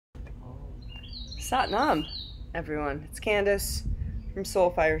Satnam, everyone. It's Candace from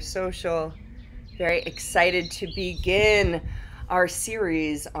Soulfire Social. Very excited to begin our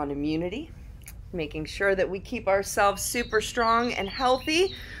series on immunity, making sure that we keep ourselves super strong and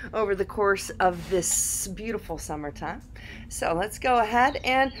healthy over the course of this beautiful summertime. So let's go ahead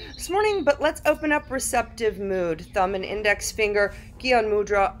and this morning, but let's open up receptive mood. Thumb and index finger, Gyan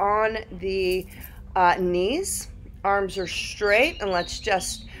Mudra on the knees. Arms are straight, and let's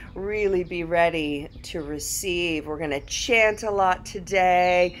just really be ready to receive. We're going to chant a lot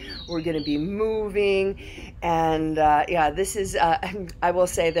today. We're going to be moving, and yeah, this is I will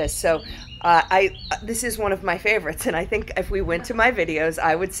say this. So this is one of my favorites, and I think if we went to my videos,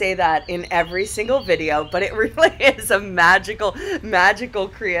 I would say that in every single video. But it really is a magical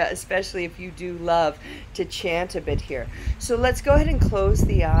kriya, especially if you do love to chant a bit here. So let's go ahead and close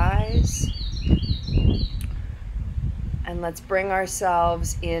the eyes. And let's bring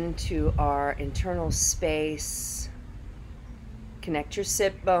ourselves into our internal space. Connect your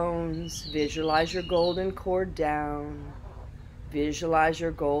sit bones. Visualize your golden cord down. Visualize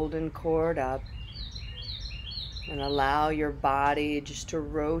your golden cord up. And allow your body just to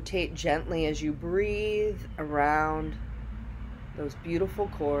rotate gently as you breathe around those beautiful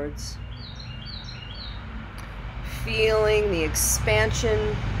cords. Feeling the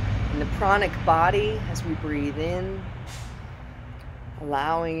expansion in the pranic body as we breathe in.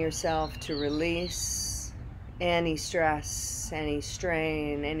 Allowing yourself to release any stress, any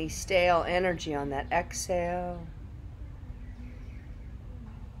strain, any stale energy on that exhale.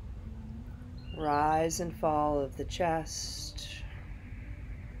 Rise and fall of the chest.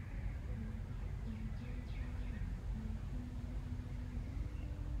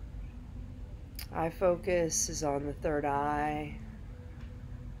 Eye focus is on the third eye.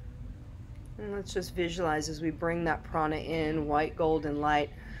 And let's just visualize as we bring that prana in, white golden light,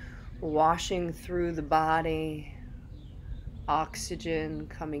 washing through the body, oxygen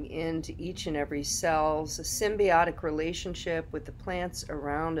coming into each and every cell, a symbiotic relationship with the plants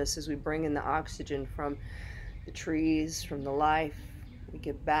around us as we bring in the oxygen from the trees, from the life. We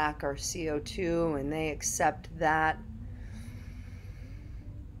give back our CO2 and they accept that.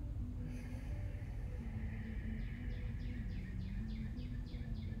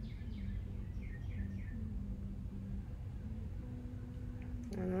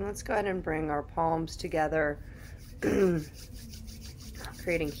 And let's go ahead and bring our palms together,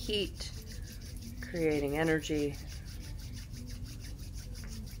 creating heat, creating energy.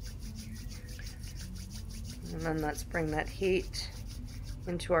 And then let's bring that heat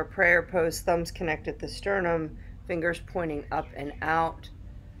into our prayer pose, thumbs connect at the sternum, fingers pointing up and out.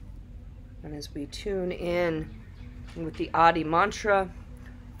 And as we tune in with the Adi mantra,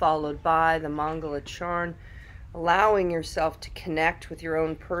 followed by the Mangala Charn, allowing yourself to connect with your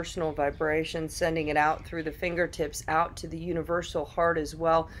own personal vibration, sending it out through the fingertips, out to the universal heart as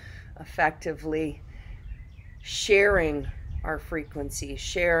well, effectively sharing our frequency,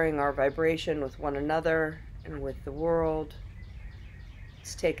 sharing our vibration with one another and with the world.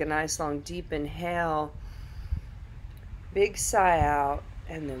 Let's take a nice long deep inhale, big sigh out,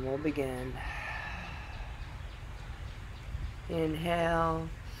 and then we'll begin. Inhale.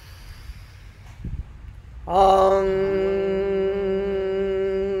 Om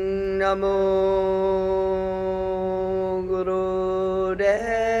Namo Guru Dev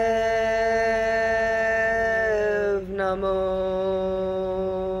Namo.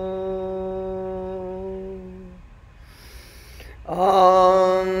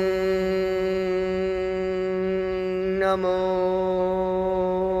 Om Namo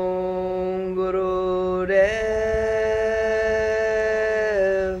Guru Dev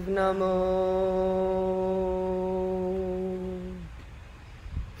Namo.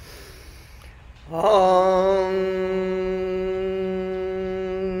 Om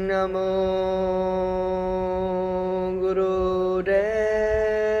Namo Guru Dev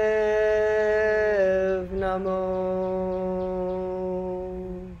Namo.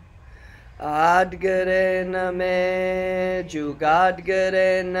 Adgare Name, Jugad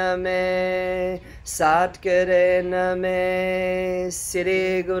Name, Satgare Name,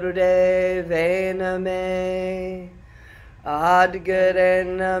 Sri Gurudev Name. Adgare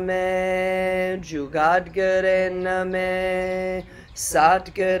Name, Jugad Name,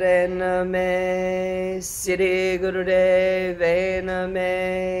 Satgare Name, Sri Gurudev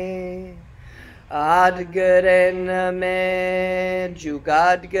Name. Adgare Name,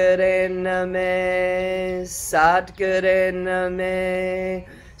 Jugad Name, Satgare Name,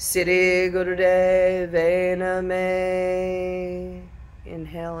 Sri Gurudev Name.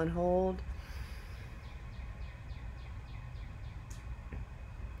 Inhale and hold.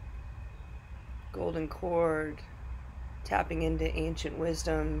 golden cord, tapping into ancient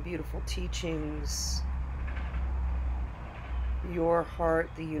wisdom, beautiful teachings, your heart,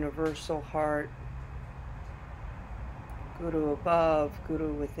 the universal heart, Guru above,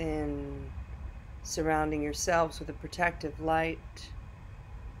 Guru within, surrounding yourselves with a protective light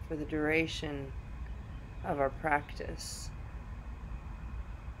for the duration of our practice.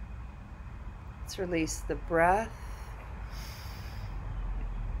 Let's release the breath.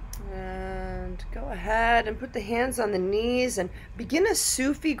 And go ahead and put the hands on the knees and begin a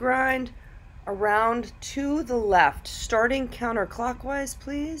Sufi grind around to the left, starting counterclockwise,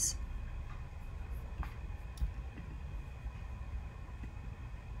 please.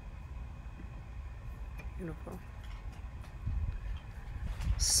 Beautiful.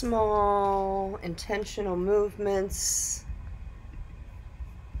 Small, intentional movements.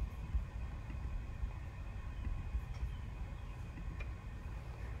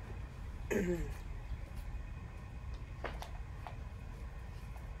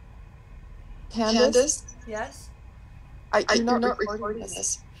 Candace? Yes? You're not recording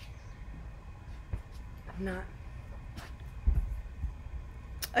this. I'm not.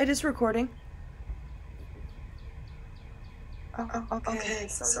 It is recording. Oh, okay.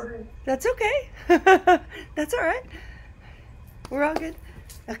 Sorry. That's okay. That's all right. We're all good.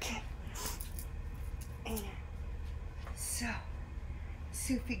 Okay. And so,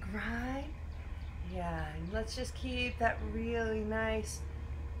 Sufi grind. Yeah, and let's just keep that really nice,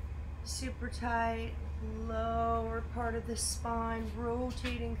 super tight, lower part of the spine,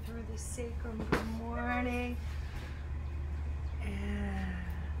 rotating through the sacrum. Good morning. And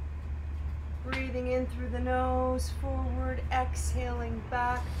breathing in through the nose, forward, exhaling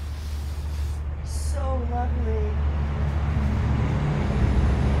back. So lovely.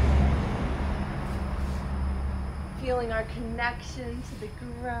 Feeling our connection to the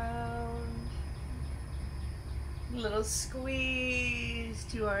ground. Little squeeze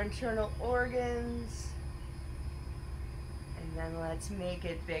to our internal organs. And then let's make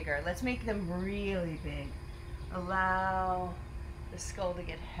it bigger. Let's make them really big. Allow the skull to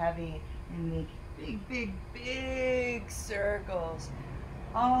get heavy and make big, big, big circles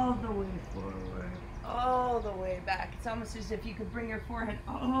all the way forward, all the way back. It's almost as if you could bring your forehead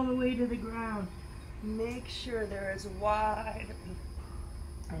all the way to the ground. Make sure they're as wide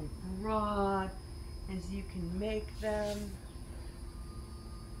and broad as you can make them.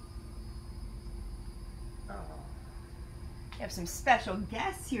 Oh. We have some special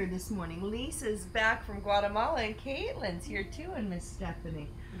guests here this morning. Lisa's back from Guatemala and Caitlin's here too, and Miss Stephanie.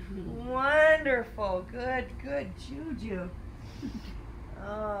 Wonderful. Good juju.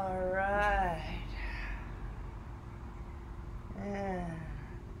 All right. And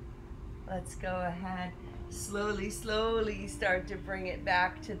let's go ahead. Slowly start to bring it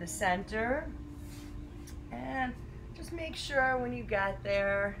back to the center. And just make sure when you get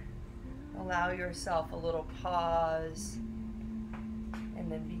there, allow yourself a little pause.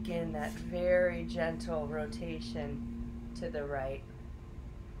 And then begin that very gentle rotation to the right.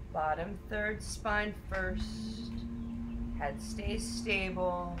 Bottom third spine first. Head stays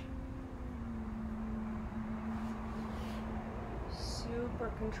stable. Super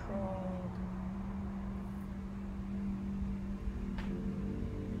controlled.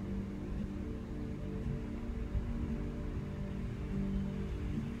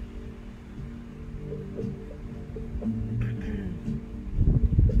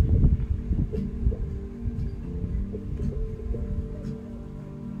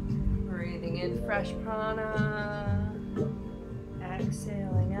 Fresh prana,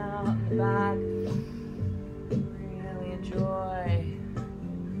 exhaling out in the back. Really enjoy.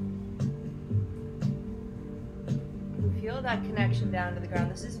 Feel that connection down to the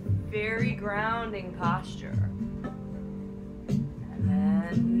ground. This is very grounding posture. And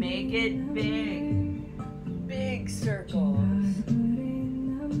then make it big, big circles.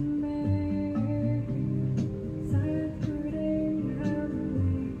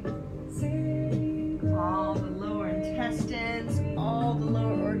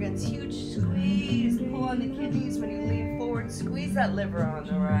 Huge squeeze. Pull on the kidneys when you lean forward. Squeeze that liver on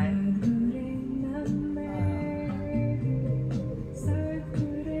the right.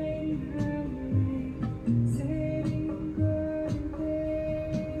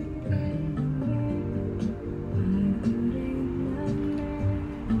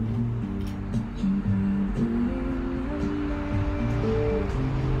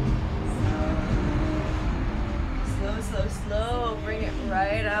 Slow. Bring it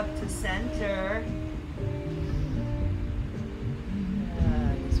right up to center.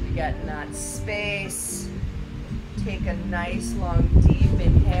 As we got in that space, take a nice long deep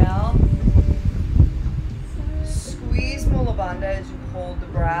inhale.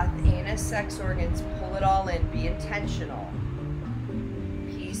 penis, sex organs, pull it all in. Be intentional.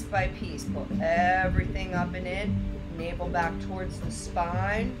 Piece by piece, pull everything up and in. Navel back towards the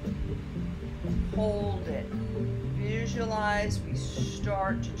spine. Hold it. Visualize we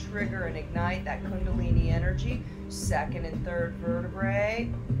start to trigger and ignite that Kundalini energy. Second and third vertebrae.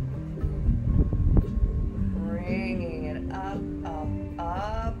 Bringing it up, up,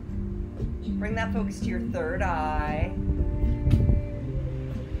 up. Bring that focus to your third eye.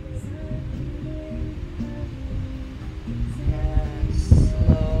 And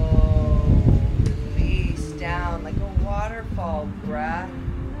slow release down like a waterfall breath.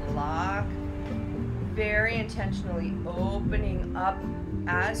 Lock. Very intentionally opening up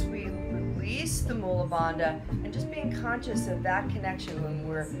as we release the Mula Bandha and just being conscious of that connection when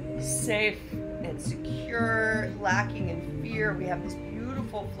we're safe and secure, lacking in fear. We have this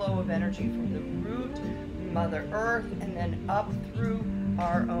beautiful flow of energy from the root, Mother Earth, and then up through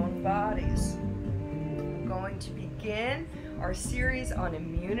our own bodies. We're going to begin our series on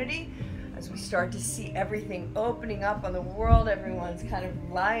immunity. As we start to see everything opening up on the world, everyone's kind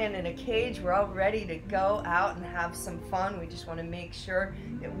of lying in a cage. We're all ready to go out and have some fun. We just want to make sure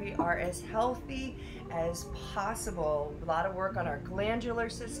that we are as healthy as possible. A lot of work on our glandular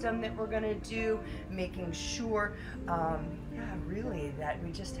system that we're going to do, making sure, really that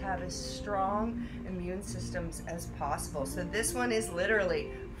we just have as strong immune systems as possible. So this one is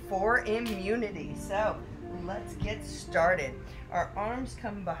literally for immunity. So let's get started. Our arms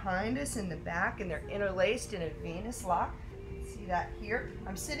come behind us in the back and they're interlaced in a Venus lock. See that here?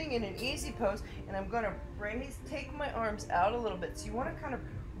 I'm sitting in an easy pose and I'm going to take my arms out a little bit. So you want to kind of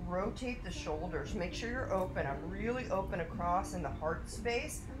rotate the shoulders. Make sure you're open. I'm really open across in the heart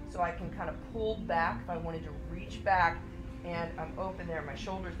space so I can kind of pull back if I wanted to reach back, and I'm open there. My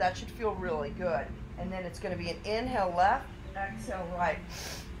shoulders, that should feel really good. And then it's going to be an inhale left, exhale right.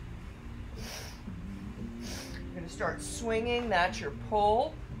 You're going to start swinging. That's your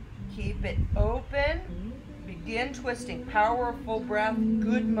pull. Keep it open. Begin twisting. Powerful breath.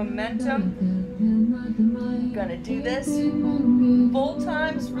 Good momentum. I'm going to do this full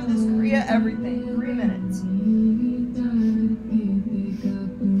times for this Kriya. Everything. 3 minutes.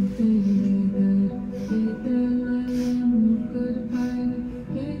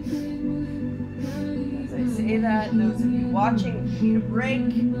 As I say that, those of you watching, if you need a break,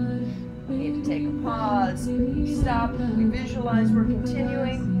 need to take a pause, we stop, we visualize we're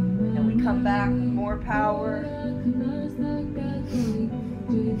continuing, and we come back with more power.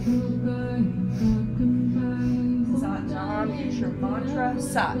 Sat Nam, use your mantra.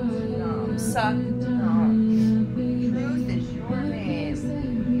 Sat Nam, Sat Nam. Truth is your name.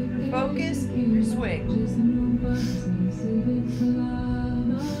 Your focus, your swing.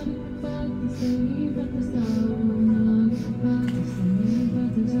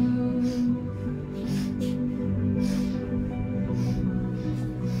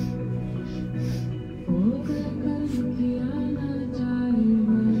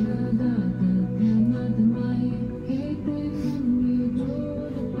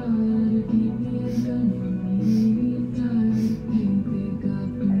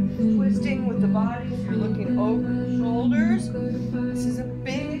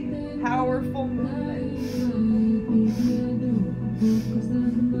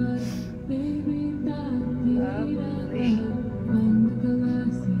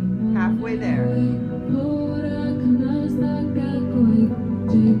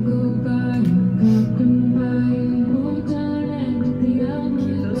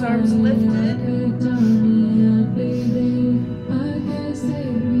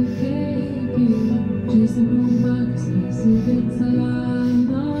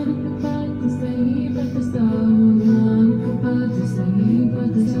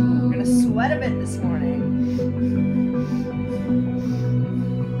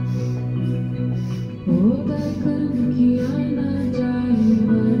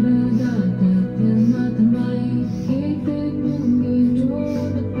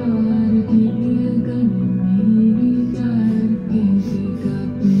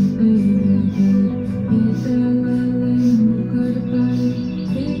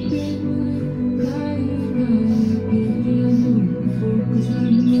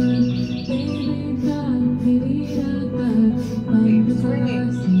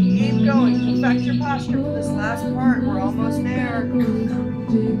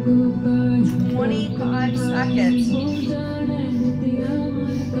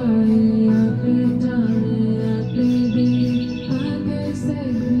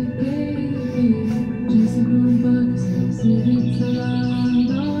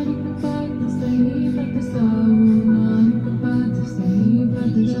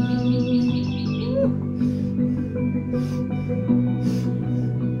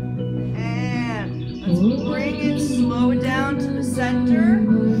 center.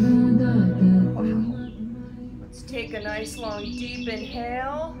 Wow. Let's take a nice long deep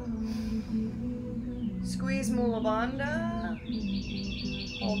inhale. Squeeze Mula Bandha.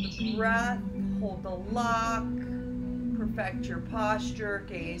 Hold the breath, hold the lock. Perfect your posture,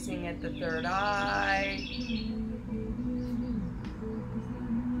 gazing at the third eye.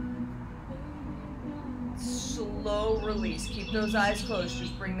 Slow release. Keep those eyes closed.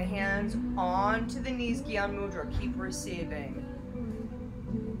 Just bring the hands onto the knees. Gyan Mudra. Keep receiving.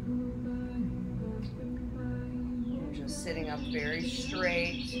 You're just sitting up very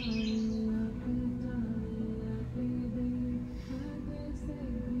straight.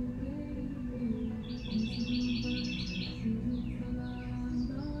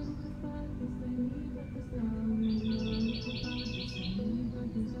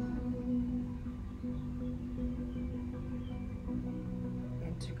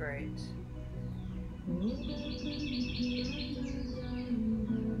 Integrate.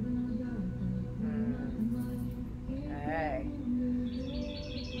 Okay.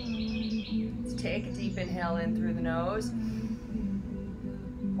 Let's take a deep inhale in through the nose.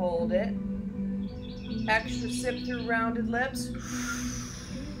 Hold it. Extra sip through rounded lips.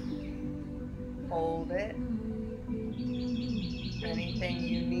 Hold it. Anything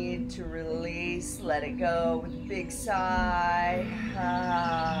you need to release, let it go with a big sigh.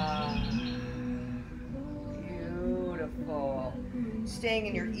 Ah, beautiful. Staying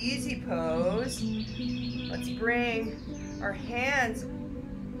in your easy pose. Let's bring our hands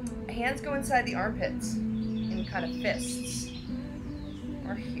go inside the armpits in kind of fists.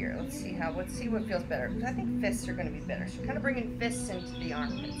 Or here, let's see what feels better. I think fists are going to be better. So kind of bringing fists into the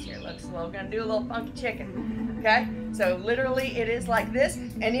armpits here. We're going to do a little funky chicken. Okay? So literally it is like this,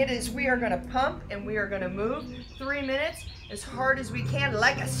 and we are going to pump and we are going to move 3 minutes as hard as we can,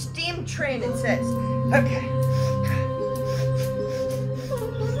 like a steam train, it says. Okay.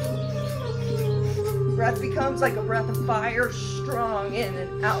 Breath becomes like a breath of fire, strong in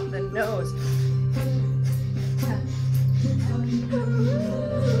and out the nose.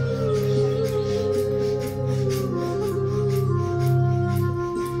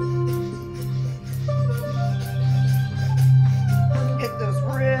 Hit those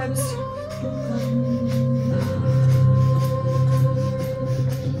ribs.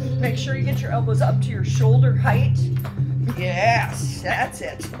 Make sure you get your elbows up to your shoulder height. Yes, that's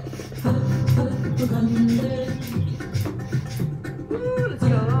it. Woo, let's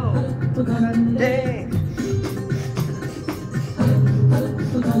go. Muklanday.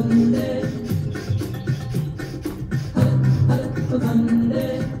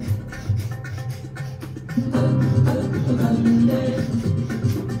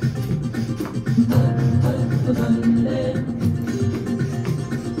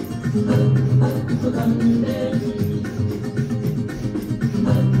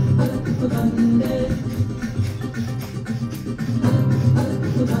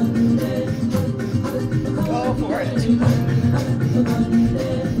 Go for it. You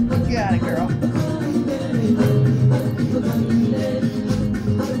got it, girl.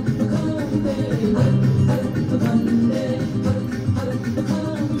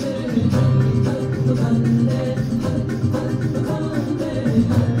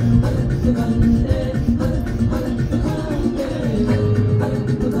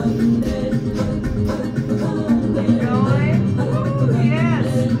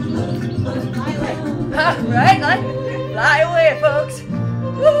 Right? Like, fly away, folks.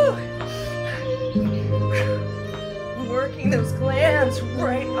 Woo. Working those glands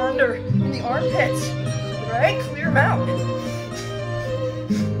right under in the armpits. Right? Clear them out.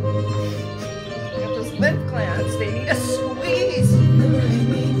 Got those lymph glands. They need a squeeze.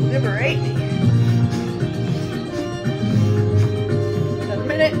 Liberate me. Another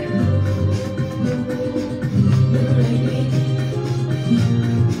minute.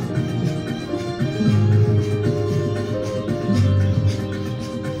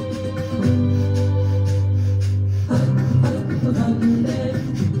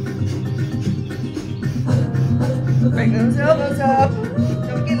 Bring those elbows up.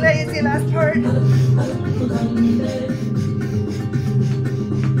 Don't get lazy, last part.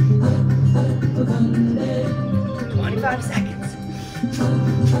 25 seconds.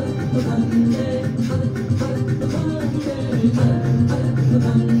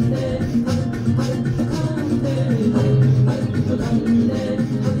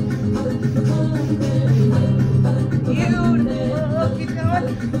 Beautiful. Keep going.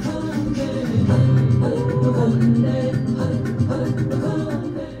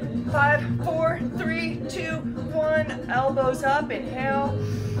 5, 4, 3, 2, 1. Elbows up. Inhale.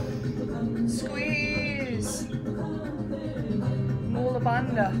 Squeeze.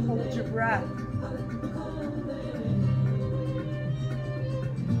 Bandha. Hold your breath.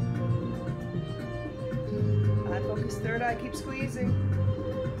 And focus third eye. Keep squeezing.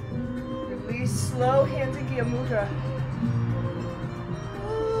 Release. Slow hands in Gya Mudra.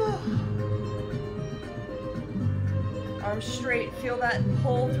 Arms straight. Feel that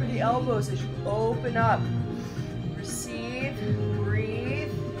pull through the elbows as you open up. Receive.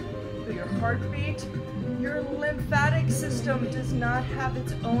 Breathe. Feel your heartbeat. Your lymphatic system does not have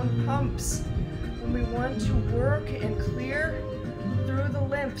its own pumps. When we want to work and clear through the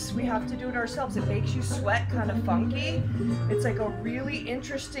lymphs, we have to do it ourselves. It makes you sweat kind of funky. It's like a really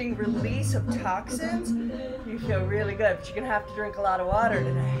interesting release of toxins. You feel really good, but you're gonna have to drink a lot of water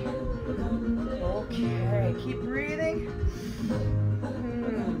today. Okay, keep breathing.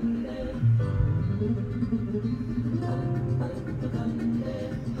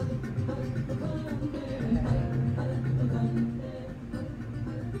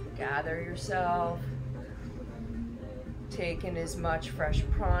 Gather yourself. Take in as much fresh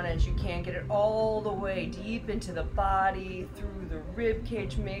prana as you can. Get it all the way deep into the body, through the rib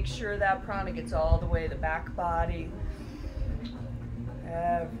cage. Make sure that prana gets all the way to the back body.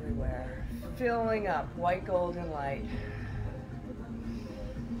 Everywhere. Filling up white golden light.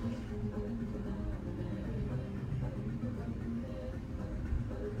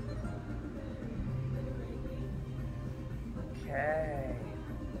 Okay.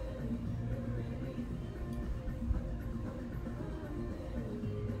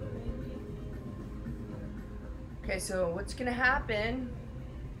 Okay, so what's going to happen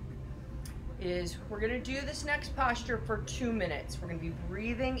is we're going to do this next posture for 2 minutes. We're going to be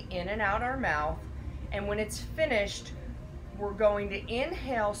breathing in and out our mouth, and when it's finished, we're going to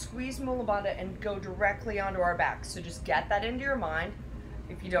inhale, squeeze Mula Bandha, and go directly onto our backs. So just get that into your mind.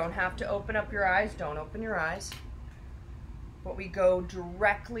 If you don't have to open up your eyes, don't open your eyes. But we go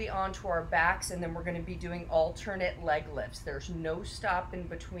directly onto our backs, and then we're going to be doing alternate leg lifts. There's no stop in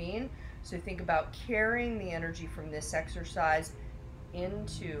between. So think about carrying the energy from this exercise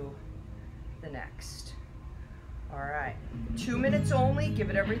into the next. All right, 2 minutes only.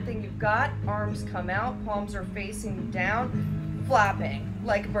 Give it everything you've got. Arms come out, palms are facing down, flapping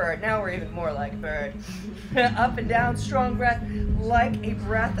like a bird. Now we're even more like a bird. Up and down, strong breath, like a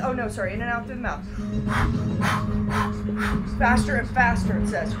breath. Oh no, sorry, in and out through the mouth. Faster and faster, it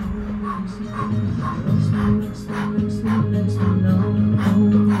says.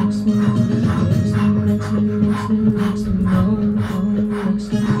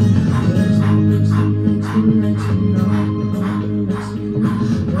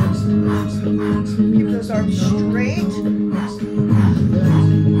 Keep those arms straight.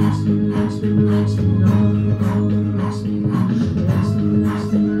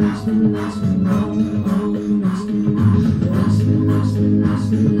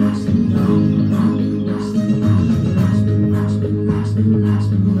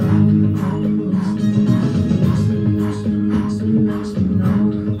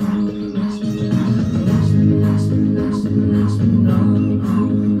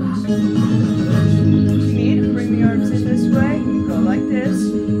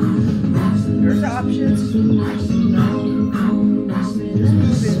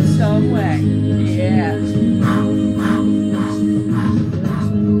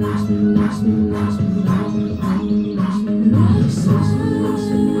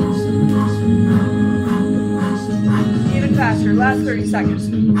 Last 30 seconds.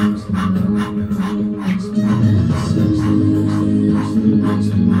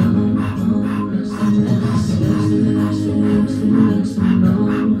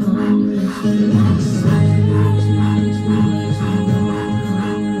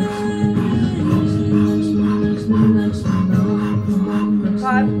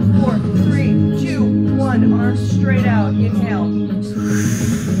 5, 4, 3, 2, 1. Arms straight out. Inhale.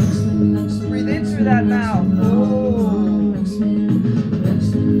 Breathe in through that mouth.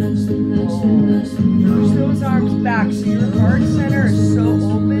 Push those arms back so your heart center is so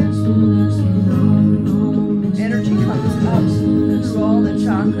open. Energy comes up through all the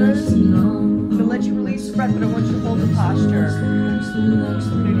chakras. I'm going to let you release the breath, but I want you to hold the posture. I'm going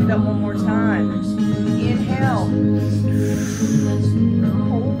to do that one more time. Inhale.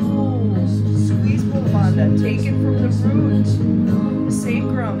 Hold. Squeeze Mula Bandha. Take it from the root, the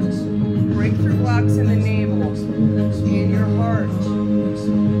sacrum. Breakthrough blocks in the navel, in your heart.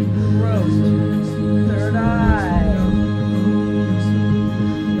 Throat, third eye.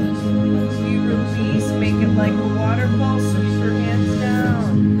 We release, make it like a waterfall, sweep your hands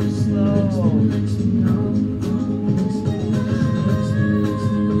down, slow.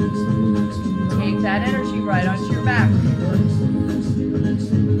 Take that energy right onto your back.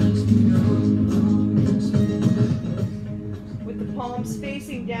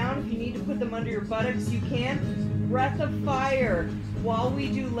 your buttocks, you can. Breath of fire while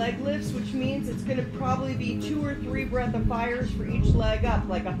we do leg lifts, which means it's going to probably be 2 or 3 breath of fires for each leg up,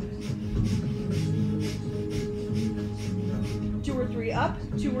 like a 2 or 3 up,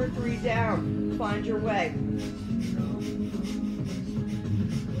 2 or 3 down. Find your way.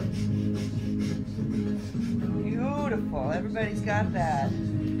 Beautiful. Everybody's got that.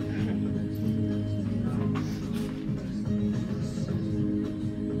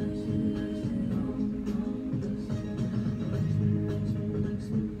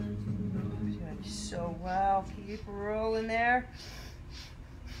 So wow, keep rolling there.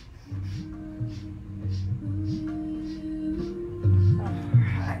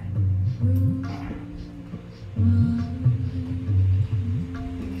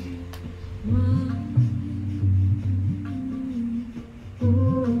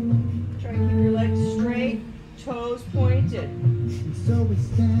 So we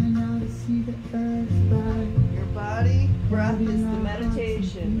stand out to see the earth rise. Your body, breath is the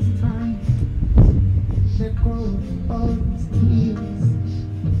meditation. Let go of all these tears.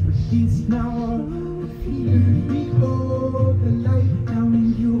 Release now all our fear. Behold the light now in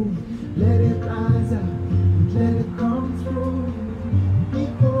you. Let it rise up, let it come through.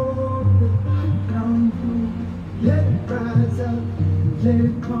 Behold the light now in you. Let it rise up, let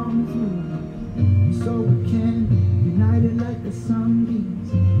it come through. So we can be united like the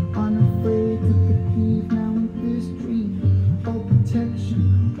sunbeams, unafraid to believe now in this dream. All protection,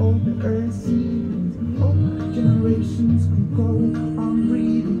 all the earth seeds, all generations can go on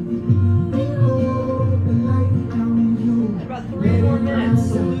breathing. Behold the light now in you. About 3 more minutes,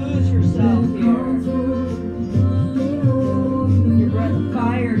 so lose yourself here. Your breath of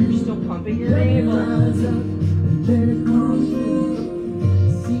fire, you're still pumping your navel. Let it come through.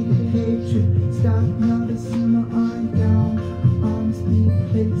 See the hatred, stop noticing my arm down. Arms be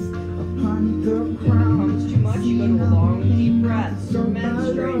placed upon the crown. If it comes too much, you go to a long, deep breath. You're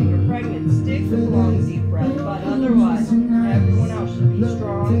menstruating, you're pregnant, stick with a long, deep breath. But otherwise, everyone else should be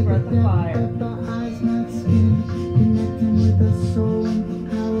strong breath of fire. Eyes, not skin, connecting with the soul and the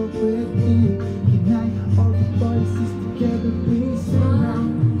power within. Unite all the voices together, we surround.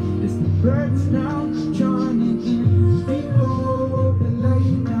 It's the birds now joining in. Behold the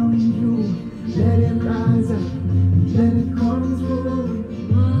light now in you. Let it rise up, let it come through.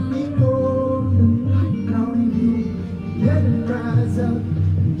 Behold the light now in you. Let it rise up,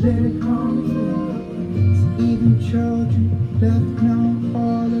 let it come through. So even children left now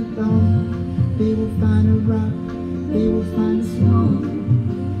all alone, they will find a rock, they will find a stone.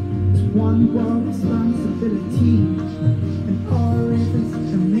 It's one world responsibility, and all rivers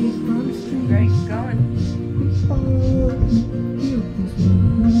are made from streams. Great, keep going. Heal this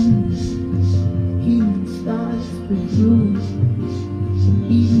wound. Healing starts with you.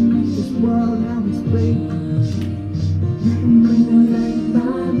 Even if this world now is breaking, you can bring the light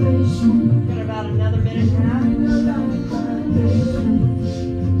vibration. Got about another minute and a half. Bring the light vibration.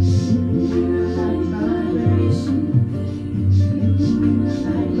 You can bring the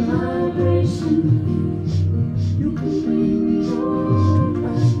light vibration. You can bring the light vibration. You can bring the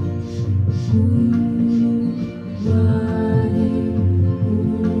light.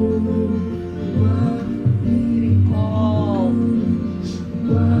 Getting all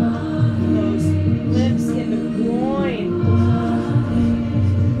those lymphs in the groin.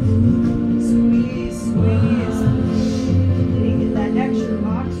 Squeeze, squeeze. Getting that extra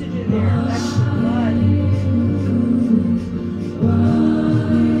oxygen there, extra blood.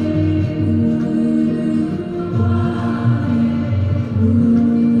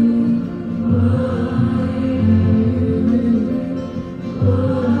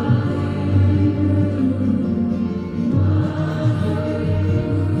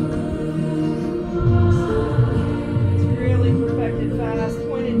 It's really perfected fast.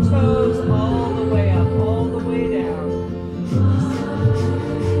 Pointed toes all the way up, all the way down.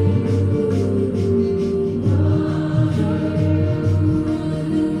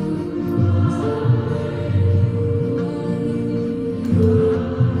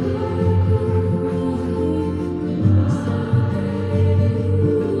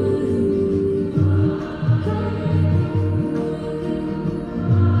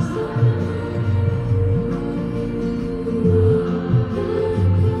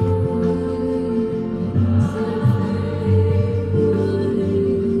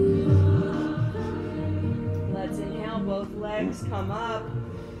 Let's inhale, both legs come up.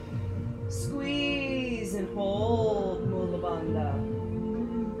 Squeeze and hold Mula Bandha.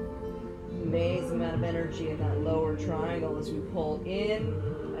 Amazing amount of energy in that lower triangle as we pull in,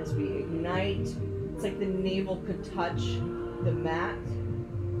 as we ignite. It's like the navel could touch the mat.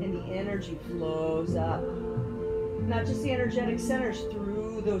 and the energy flows up. Not just the energetic centers,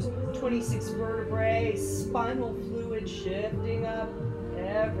 through those 26 vertebrae, spinal fluid shifting up,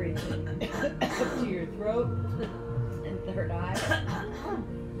 everything up to your throat and third eye.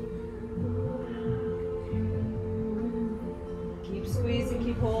 Keep squeezing,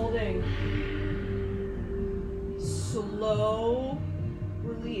 keep holding. Slow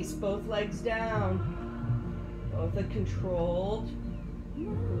release, both legs down. Both are controlled.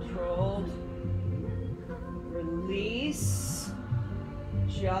 Release.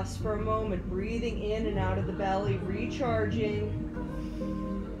 Just for a moment, breathing in and out of the belly, recharging.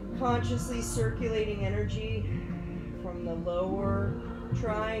 Consciously circulating energy from the lower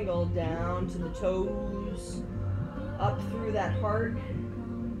triangle down to the toes, up through that heart,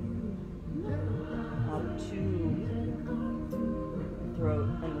 up to the throat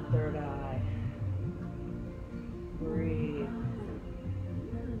and the third eye. Breathe.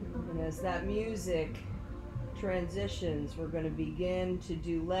 And as that music transitions, we're going to begin to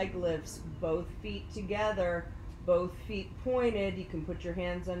do leg lifts, both feet together, both feet pointed. You can put your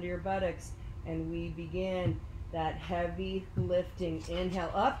hands under your buttocks, and we begin that heavy lifting.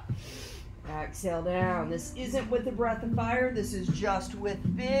 Inhale up, exhale down. This isn't with a breath of fire. This is just with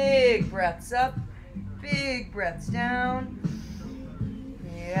big breaths up, big breaths down.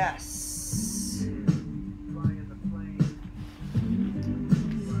 Yes.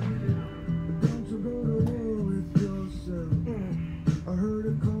 I heard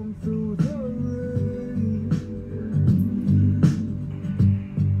it come through the rain.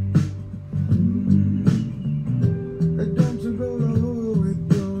 And don't you go to war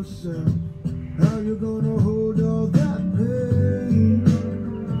with yourself. How you gonna hold all that pain?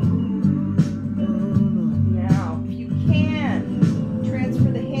 Now, if you can,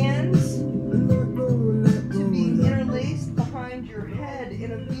 transfer the hands to be interlaced behind your head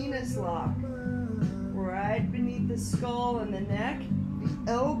in a Venus lock, right beneath the skull and the neck.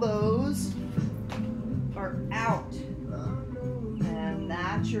 The elbows are out, and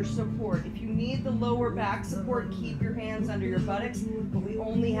that's your support. If you need the lower back support, keep your hands under your buttocks, but we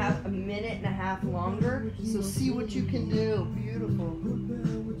only have a minute and a half longer, so see what you can do. Beautiful.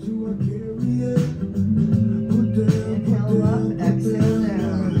 Inhale up, exhale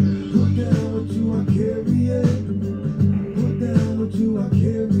down. Put down what you are carrying. Put down what you are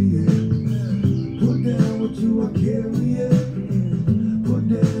carrying. Put down what you are carrying. Put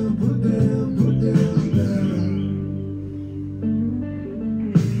down, put down, put down, down.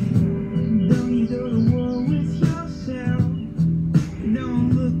 Don't go to war with yourself. Don't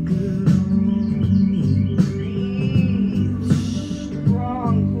look good on me.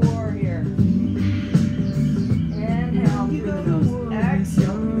 Strong core here. Inhale through the nose,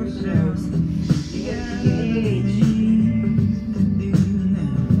 exhale through the nose. You get engaged.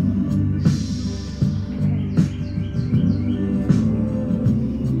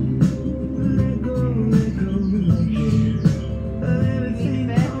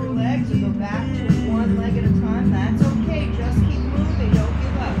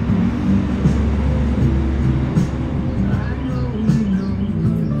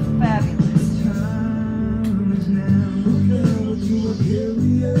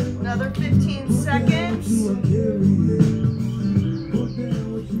 Another 15 seconds.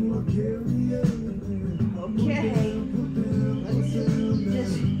 Okay. Let's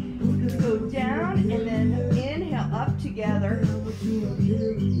just go down and then inhale up together.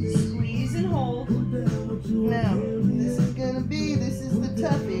 Squeeze and hold. Now, this is the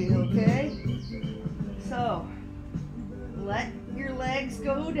toughie, okay? So, let your legs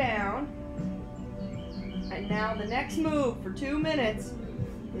go down. And now the next move for 2 minutes.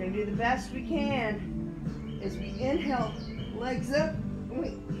 We're going to do the best we can as we inhale, legs up,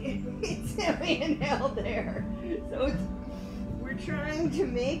 we inhale there. So we're trying to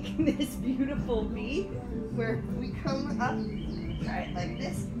make this beautiful V where we come up, try it like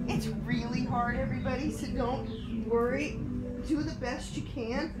this. It's really hard, everybody, so don't worry. Do the best you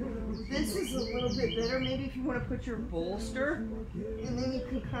can. This is a little bit better. Maybe if you want to put your bolster, and then you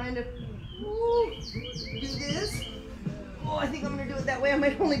can kind of do this. Oh, I think I'm going to do it that way. I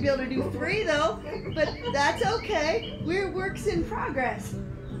might only be able to do 3 though, but that's okay. We're works in progress.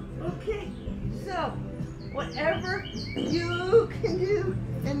 Okay, so whatever you can do,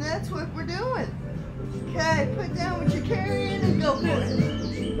 and that's what we're doing. Okay, put down what you're carrying and go for it.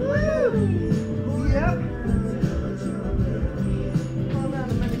 Woo! Yep. Hold on,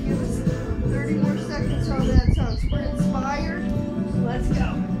 I'm going to give us 30 more seconds on that song. So we're inspired. Let's go.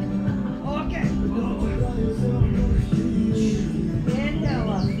 Okay. Inhale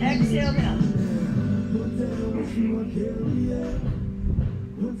up, exhale down.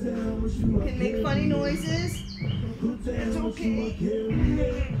 You can make funny noises. It's okay.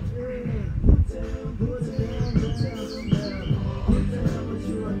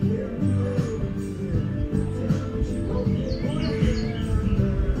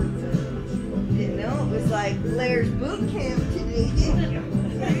 Didn't know it was like Blair's boot camp today, didn't you?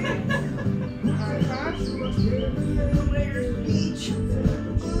 Blair's beach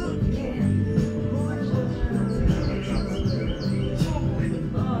boot camp.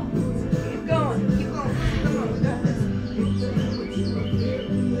 Keep going, keep going. Come on, we got this.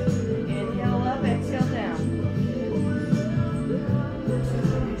 Inhale up, exhale down.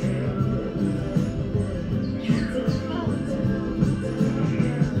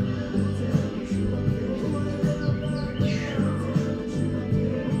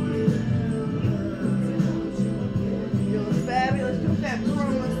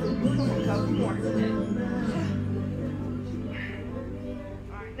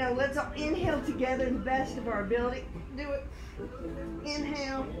 Now let's all inhale together the best of our ability. Do it.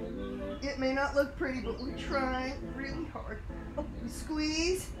 Inhale. It may not look pretty, but we're trying really hard. We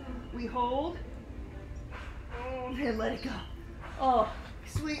squeeze. We hold. Oh, and let it go. Oh,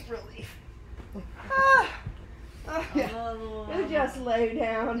 sweet relief. Ah. Oh, yeah. You just lay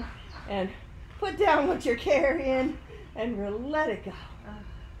down and put down what you're carrying and let it go.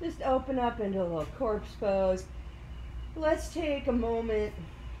 Just open up into a little corpse pose. Let's take a moment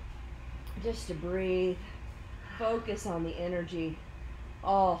just to breathe. Focus on the energy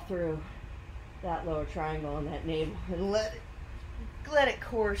all through that lower triangle and that navel, and let it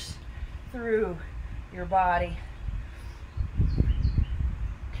course through your body.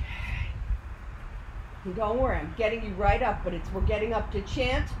 Okay. And don't worry, I'm getting you right up, but we're getting up to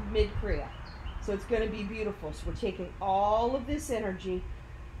chant mid-kriya. So it's going to be beautiful. So we're taking all of this energy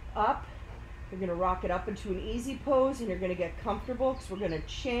up. You're going to rock it up into an easy pose, and you're going to get comfortable because we're going to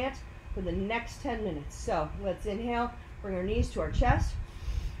chant for the next 10 minutes. So let's inhale, bring our knees to our chest.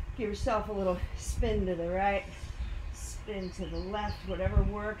 Give yourself a little spin to the right, spin to the left, whatever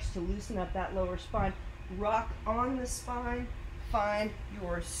works to loosen up that lower spine. Rock on the spine. Find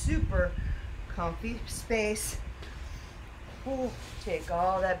your super comfy space. Ooh, take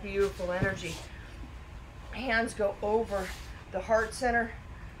all that beautiful energy. Hands go over the heart center.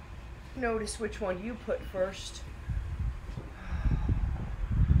 Notice which one you put first.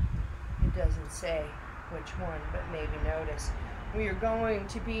 It doesn't say which one, but maybe notice. We are going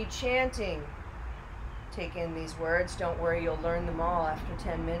to be chanting. Take in these words. Don't worry, you'll learn them all after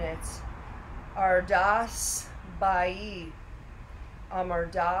 10 minutes. Ardas Bhae, Amar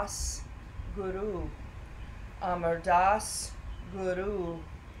Das Guru, Amar Das Guru,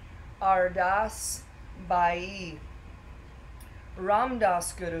 Ardas Bhae, Ram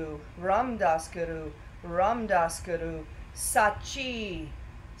Das Guru, Ram Das Guru, Ram Das Guru, Sache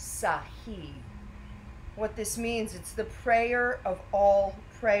Sähe. What this means, it's the prayer of all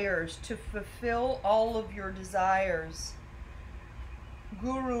prayers to fulfill all of your desires.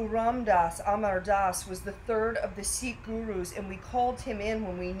 Guru Ram Das, Amar Das, was the third of the Sikh gurus, and we called him in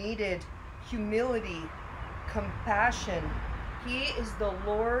when we needed humility, compassion. He is the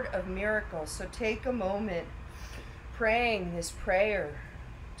Lord of miracles. So take a moment praying this prayer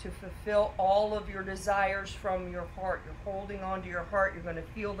to fulfill all of your desires from your heart. You're holding on to your heart. You're going to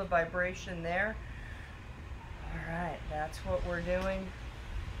feel the vibration there. All right, that's what we're doing.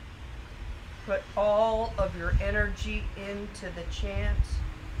 Put all of your energy into the chant.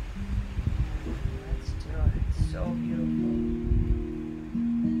 Let's do it. It's so beautiful.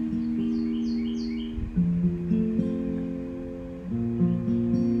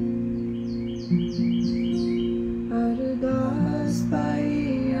 Ardas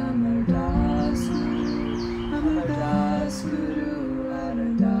Bhae, Amar Das Guru, Amar Das Guru,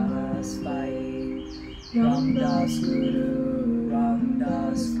 Ardas Bhae, Ram Das Guru, Ram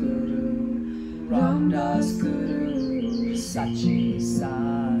Das Guru, Ram Das Guru, Sache Sähe.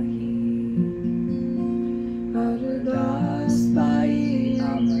 Ardas Bhae,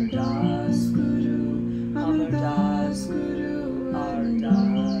 Amar Das Guru, Amar Das Guru,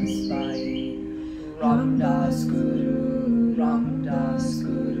 Ardas Bhae, Ram Das Guru, Ram Das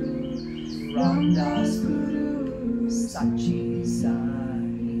Guru, Ram Das Guru, Sache Sähe.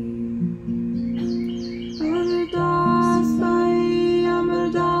 Ardas Bhae, Amar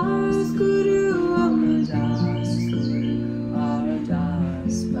Das Guru, Amar Das Guru,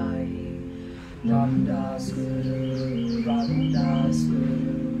 Ardas Bhae, Ram Das Guru, Ram Das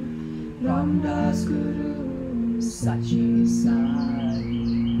Guru, Ram Das Guru, Sache Sähe.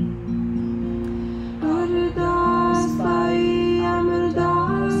 Ardas Bhae, Amar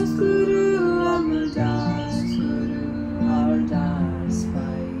Das Guru, Amar Das Guru, Ardas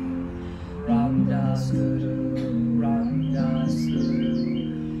Bhae,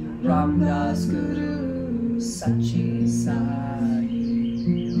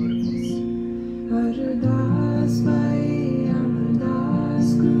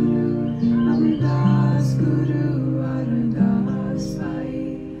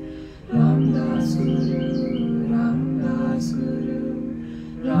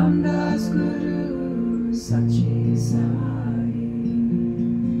 Ardas Guru, Sache Sähe.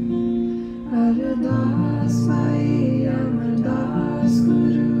 Ardas Bhae, Amar Das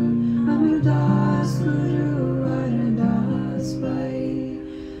Guru, Amar Das Guru, Ardas Bhae.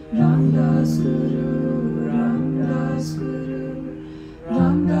 Ardas Guru, Ardas Guru,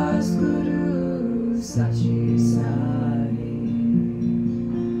 Ardas Guru, Sache Sähe.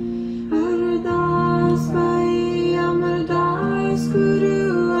 Ardas Bhae, Amar Das Guru,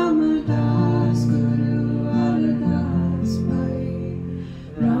 Amar Das Guru, Ardas Bhae.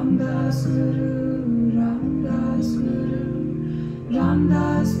 Ardas Guru, Ardas Guru,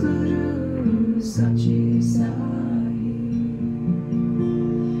 Ardas Guru, Sache Sähe.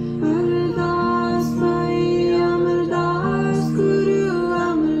 Ardas Bhae, Amar Das Guru,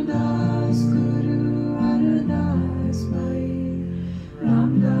 Amar Das Guru, Ardas Bhae.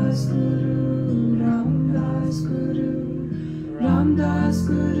 Ardas Guru, Ardas Guru, Ardas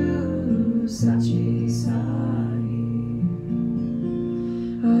Guru, Sache Sähe.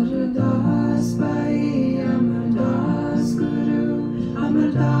 Ardas Bhae, Amar Das Guru,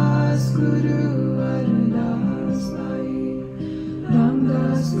 Amar Das Guru, Ardas Bhae.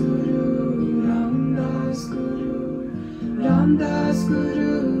 Ardas Guru, Ardas Guru, Ardas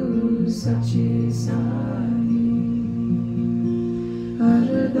Guru, Sache Sähe.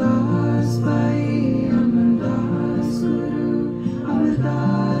 Ardas Bhae, Amar Das Guru, Amar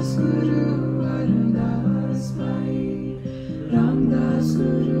Das Guru, Ardas Bhae. Ardas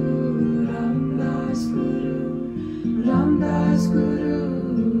Guru, Ardas Guru, Ardas Guru,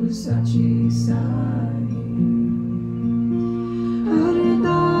 Sache Sähe.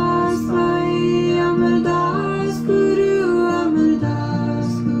 Ardas Bhae, Amar Das Guru, Amar Das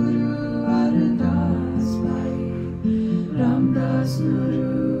Guru, Ardas Bhae. Ardas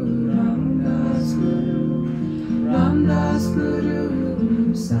Guru, Ardas Guru, Ardas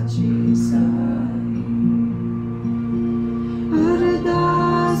Guru, Sache Sähe.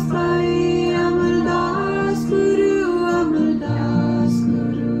 Ardas Bhae, Amar Das Guru, Amar Das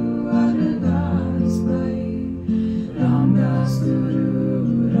Guru, Ardas Bhae. Ardas Guru,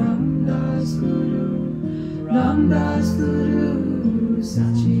 Ardas Guru, Ardas Guru,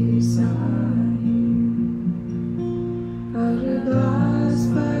 Sache Sähe. Ardas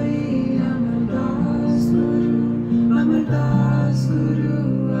Bhae, Amar Das Guru, Amar Das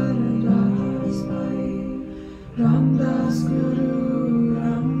Guru, Ardas Bhae. Ardas Guru, Ardas Guru, Ardas Guru, Sache Sähe. Ardas Bhae, Amar Das Guru, Amar Das Guru, Ardas Bhae. Ardas Guru,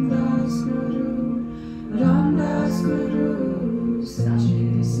 Ardas Guru, Ardas Guru,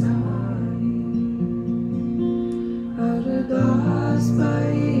 Sache Sähe. Ardas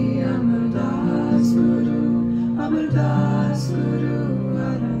Bhae, Amar Das Guru, Amar Das Guru,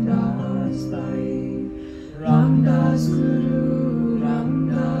 Ardas Bhae. Ardas Guru,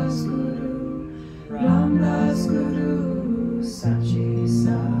 Ardas Guru, Ardas Guru, Sache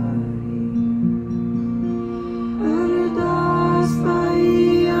Sähe. Ardas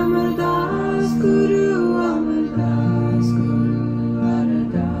Bhae, Amar Das Guru, Amar Das Guru,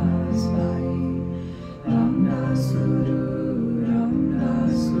 Ardas Bhae. Ardas Guru,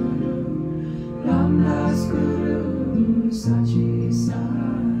 Ardas Guru, Ardas Guru, Sache Sähe.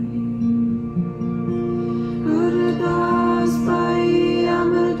 Ardas Bhae,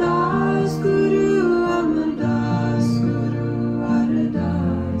 Amar Das Guru, Amar Das Guru, Ardas Bhae. Ardas Guru, Ardas Guru, Ardas Guru, Sache Sähe. Ardas Bhae, Amar Das Guru, Amar Das Guru,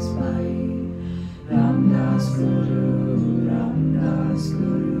 Ardas Bhae. Ardas Guru, Ardas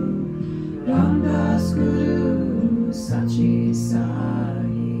Guru, Ardas Guru, Sache Sähe.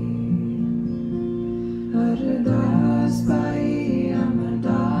 Ardas Bhae, Amar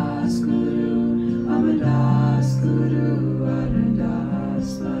Das Guru, Amar Das Guru, Ardas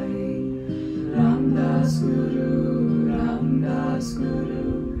Bhae. Ardas Guru, Ardas Guru,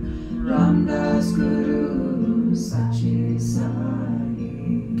 Ardas Guru, Sache Sähe.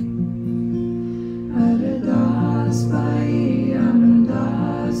 Ardas Bhae, Amar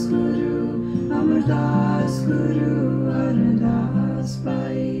Das Guru, Amar Das Guru, Ardas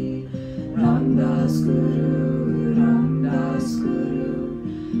Bhae. Ardas Guru, Ardas Guru,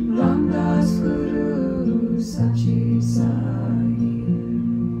 Ardas Guru, Sache Sähe.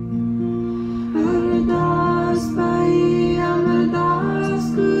 Ardas Bhae, Amar Das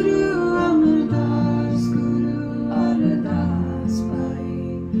Guru, Amar Das Guru, Ardas Bhae.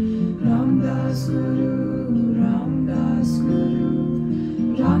 Ardas Guru, Ardas Guru,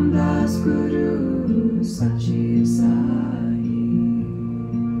 Ardas Guru, Sache Sähe.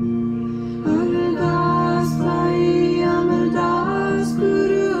 Ardas Bhae, Amar Das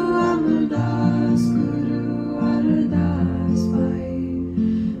Guru, Amar Das Guru, Ardas Guru,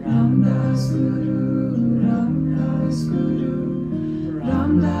 Ardas Guru,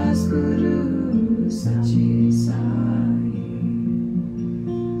 Ardas Guru, Sache Sähe.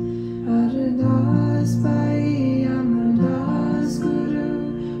 Das Bhae, Amar Das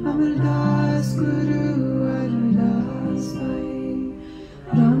Guru, Amar Das Guru, Ardas Bhae,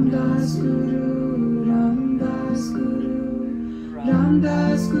 Ram Das Guru, Ram Das Guru, Ram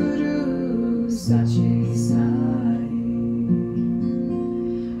Das Guru, Sache Sähe.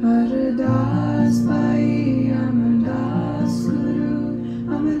 Ardas Bhae, Amar Das Guru,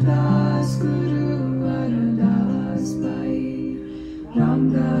 Amar Das Guru, Ardas Bhae,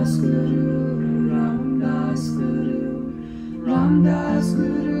 Ram Das Guru, Ram Das Guru, Ram Das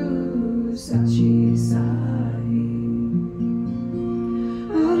Guru, Sache Sähe.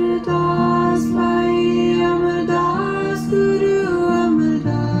 Ardas Bhae, Amar Das Guru, Amar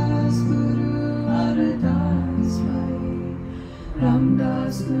Das Guru, Ardas Bhae, Ram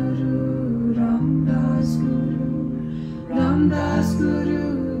Das Guru, Ram Das Guru, Ram Das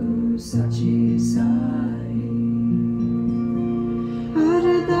Guru, Sache Sähe.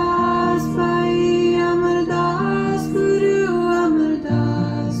 Ardas Bhae, Amar Das Guru, Amar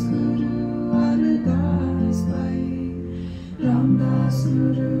Das Guru, Ardas Bhae, Ram Das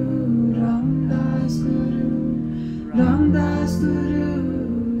Guru, Ram Das Guru, Ram Das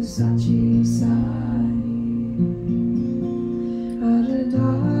Guru, Sache Sähe.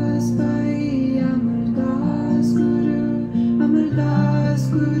 Ardas Bhae, Amar Das Guru, Amar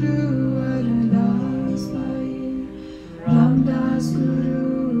Das Guru, Ardas Bhae, Ram Das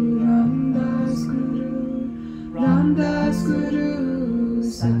Guru, Ram Das Guru, Ram Das Guru,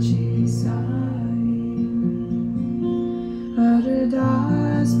 Sache Sähe.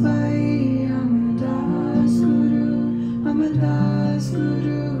 Ardas Bhae, Amar Das Guru, Amar Das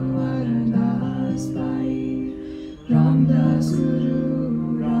Guru, Ardas Bhae, Ram Das Guru,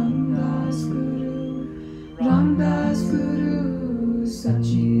 Ram Das Guru, Ram Das Guru,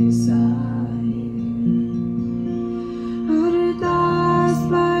 Sache Sähe. Ardas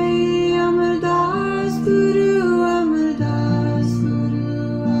Bhae, Amar Das Guru, Amar Das Guru,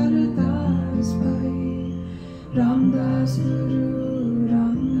 Ardas Bhae, Ram Das Guru,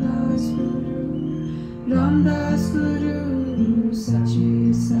 Ram Das Guru, Ram Das Guru,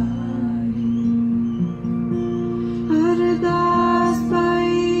 Sache Sähe. Ardas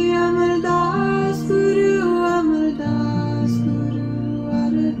Bhae, Amar Das Guru, Amar Das Guru,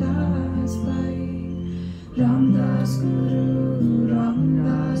 Ardas Bhae, Ram Das Guru, Ram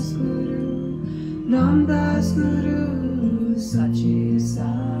Das Guru, Ram Das Guru, Sache Sähe.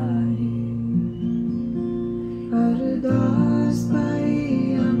 Ardas Bhae,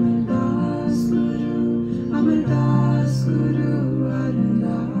 Amar Das Guru, Amar Das Guru,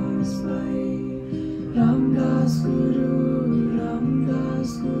 Ardas Bhae, Ram Das Guru, Ram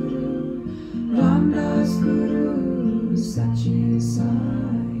Das Guru, Ram Das Guru, Sache Sähe.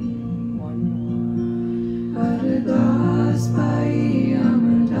 Ardas Bhae,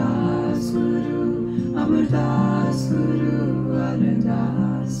 Amar Das Guru, Amar Das Guru,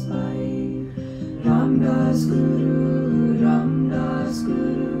 Ardas Bhae, Ram Das Guru, Ram Das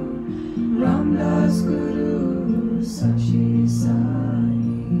Guru, Ram Das Guru, Sache Sähe.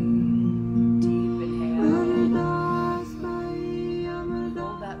 Deep inhale. Ardas Bhae, Amar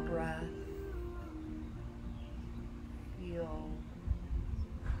Hold that breath. Feel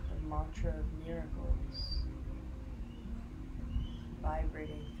the mantra of miracles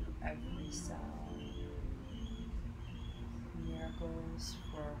vibrating through every cell. Miracles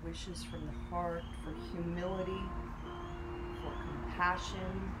for our wishes from the heart, for humility, for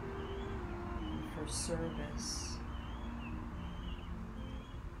compassion, and for service.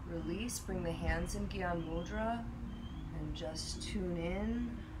 Release, bring the hands in Gyan Mudra and just tune in.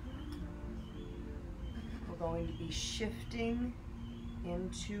 We're going to be shifting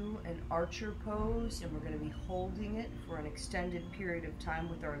into an archer pose, and we're going to be holding it for an extended period of time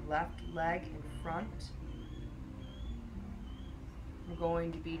with our left leg in front. We're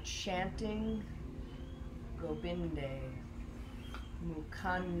going to be chanting Gobinday,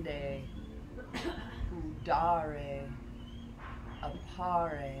 Muklanday, Udaray,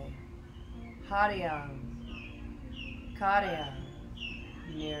 Aparay, Hariang, Kariang,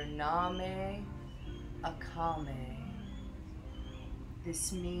 Nirnamay, Akamay.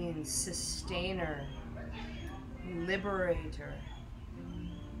 This means sustainer, liberator,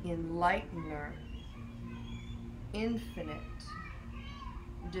 enlightener, infinite,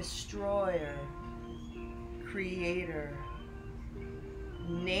 destroyer, creator,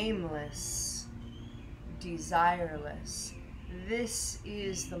 nameless, desireless. This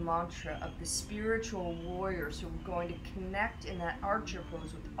is the mantra of the spiritual warrior. So we're going to connect in that archer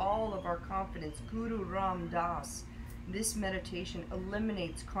pose with all of our confidence. Guru Ram Das. This meditation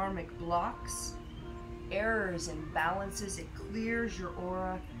eliminates karmic blocks, errors, and balances. It clears your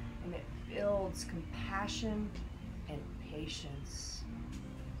aura and it builds compassion and patience.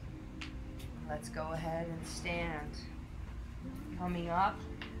 Let's go ahead and stand. Coming up,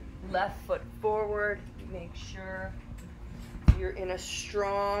 left foot forward. Make sure you're in a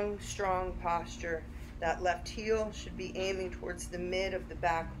strong, strong posture. That left heel should be aiming towards the mid of the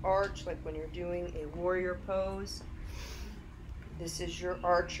back arch, like when you're doing a warrior pose. This is your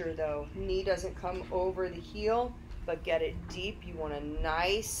archer though. Knee doesn't come over the heel, but get it deep. You want a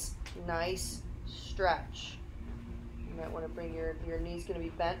nice, nice stretch. You might want to bring your knee's going to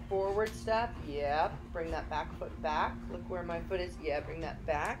be bent forward step. Yep. Bring that back foot back. Look where my foot is. Yeah, bring that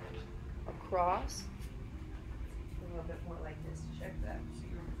back across. A little bit more like this. Check that. So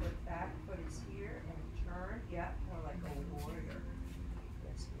your foot back, foot is here, and turn. Yeah, more like a warrior.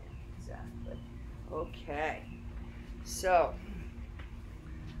 Yes, ma'am. Exactly. Okay. So,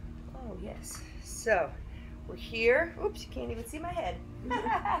 oh yes. So, we're here. Oops, you can't even see my head.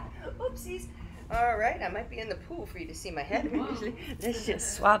 Oopsies. All right, I might be in the pool for you to see my head. Let's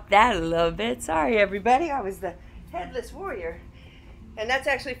just swap that a little bit. Sorry, everybody. I was the headless warrior. And that's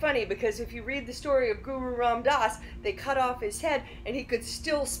actually funny because if you read the story of Guru Ram Das, they cut off his head and he could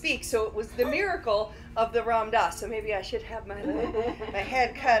still speak. So it was the miracle of the Ram Das. So maybe I should have my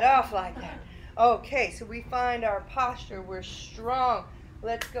head cut off like that. Okay, so we find our posture. We're strong.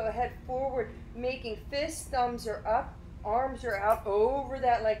 Let's go ahead forward, making fists, thumbs are up, arms are out over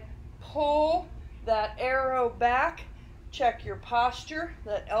that leg. Pull that arrow back. Check your posture.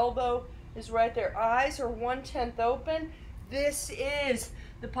 That elbow is right there. Eyes are 1/10 open. This is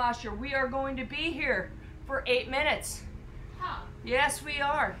the posture. We are going to be here for 8 minutes. Yes, we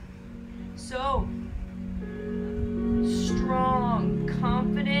are. So, strong,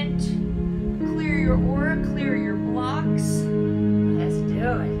 confident. Clear your aura, clear your blocks. Let's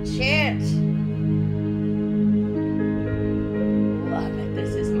do it. Chant. Love it.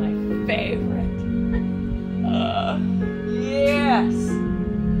 This is my favorite. Yes.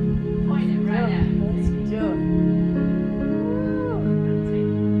 Point it right at. Let's do it.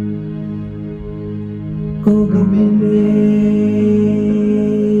 Gobinday,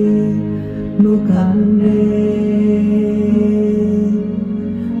 Muklanday,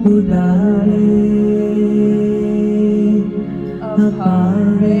 Udaray,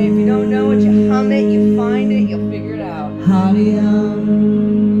 Aparay. If you don't know it, you hum it, you find it, you'll figure it out. Hariang,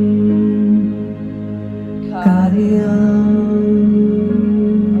 Kariang,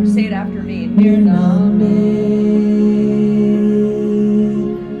 Or say it after me. Nirnamay.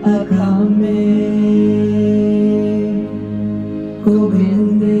 Nirnamay, Akamay,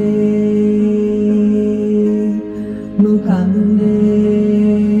 Gobinday, Muklanday,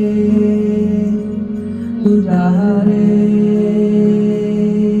 Udaray,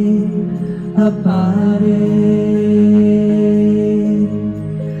 Aparay,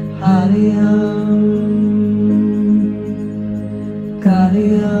 Hariang,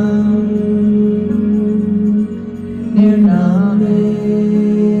 Kariang, Nirnamay,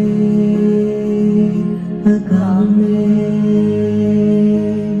 Akamay,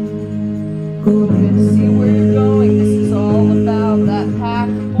 Gobinday. See where you're going. This is all about that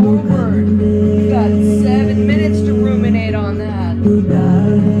path forward. You've got 7 minutes to ruminate on that.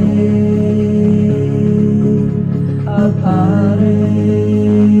 Udaray, Aparay,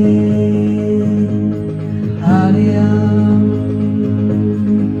 Hariang,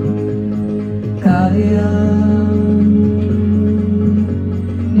 Kariang,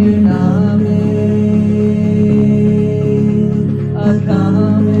 Nirnamay,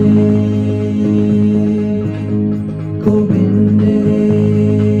 Akamay, Gobinday,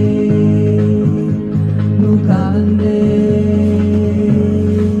 Muklanday,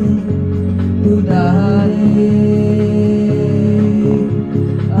 Udaray,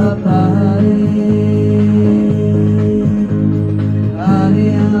 Aparay,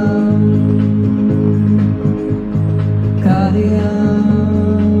 Hariang, Kariang,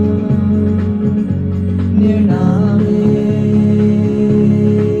 Nirnamay,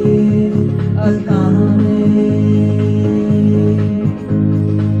 Akamay,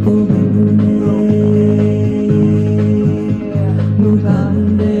 Gobinday,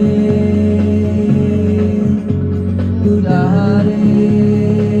 Muklanday, Udaray,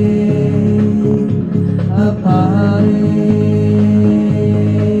 Aparay,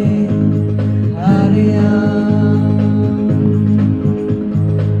 Hariang,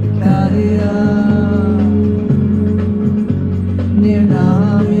 Kariang, Nirnamay,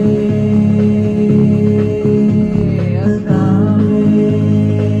 Akamay,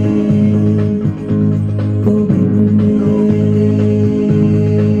 Gobinday,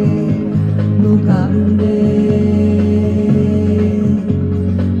 Muklanday,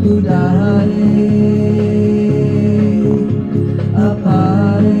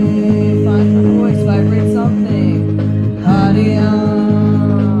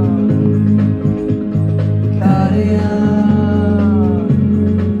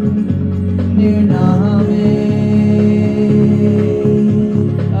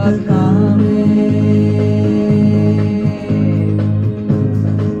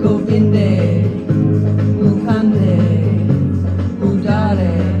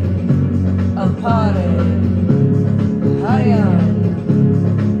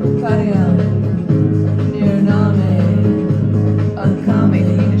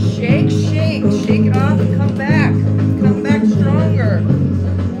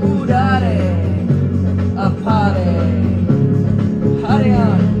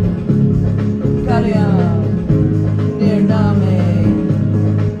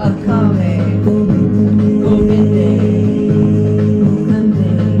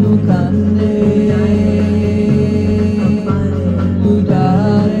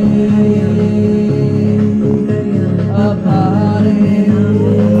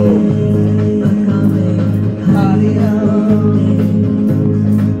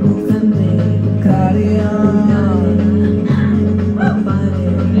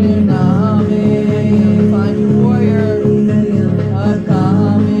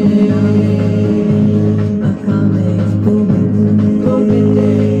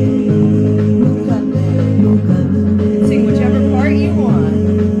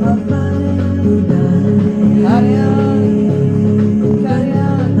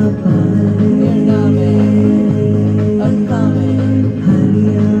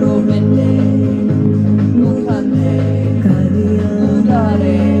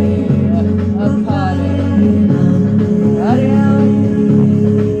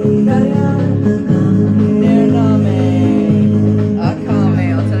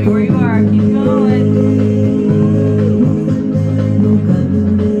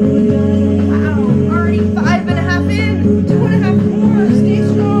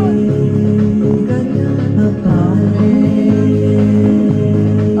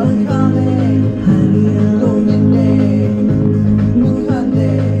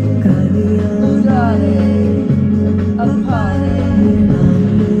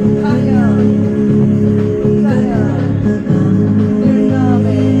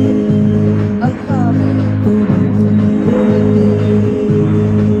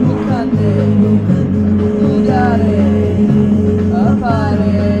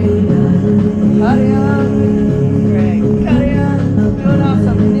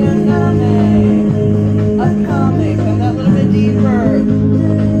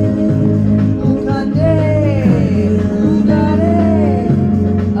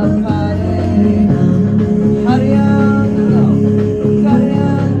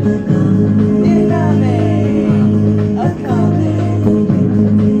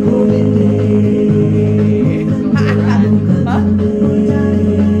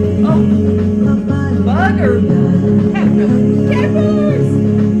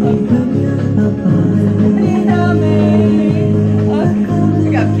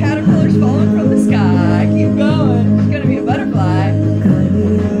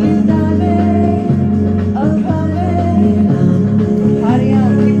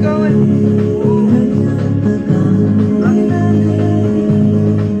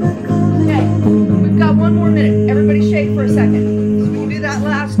 Okay, we've got one more minute. Everybody shake for a second. So we can do that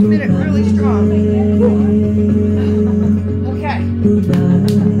last minute really strong. Okay.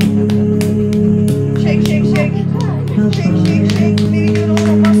 Shake, shake, shake. Shake, shake, shake. Maybe do a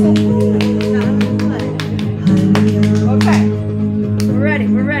little muscle. Okay. We're ready.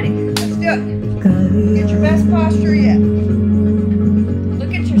 We're ready. Let's do it. Get your best posture yet.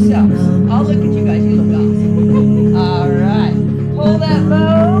 Look at yourselves. I'll look at you guys. You look awesome. All right. Pull that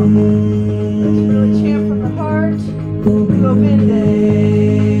bow. Let's really chant from the heart. Gobinday,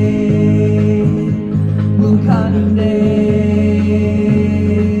 Muklanday,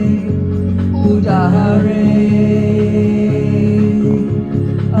 Udaray,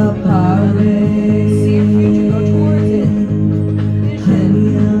 Aparay. See your future. Go towards it. Vision.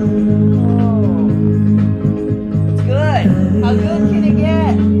 Oh. It's good. How good can it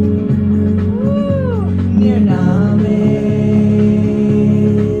get? Woo. Nirnamay.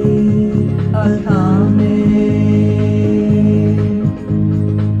 Akamay,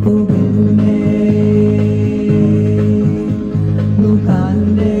 Gobinday,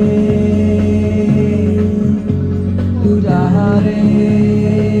 Muklanday, Udaray,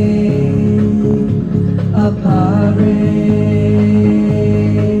 Aparay,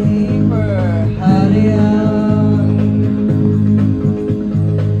 Hariang,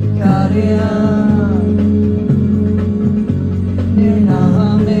 Kariang,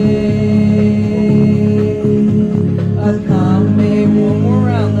 Nirnamay, Akamay. One more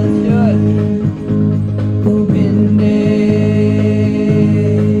round, let's do it. Gobinday,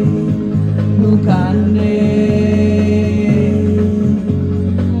 Muklanday,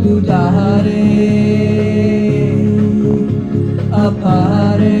 Udaray,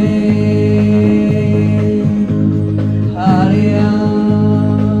 Aparay, Hariang,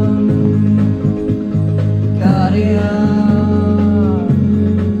 Kariang,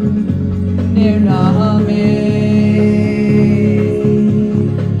 Nirnamay,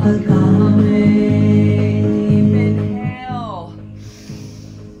 Akamay. Deep inhale.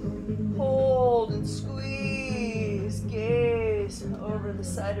 Hold and squeeze. Gaze over the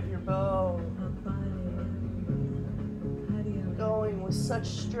side of your bow. Going with such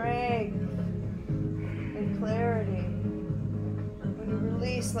strength and clarity. When you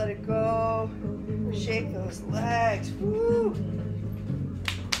release, let it go. Shake those legs. Woo!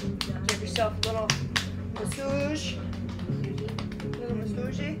 Give yourself a little massage. Little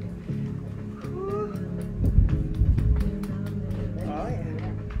massage. Woo. Oh yeah.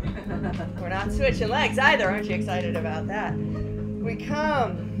 We're not switching legs either. Aren't you excited about that? We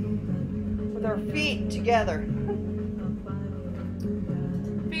come with our feet together.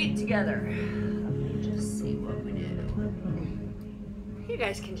 Feet together. Let me just see what we do. You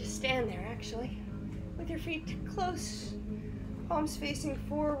guys can just stand there actually, with your feet close, palms facing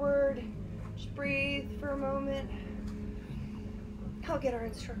forward. Just breathe for a moment. I'll get our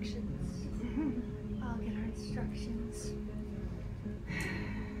instructions. I'll get our instructions.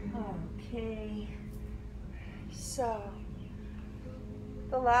 Okay. So,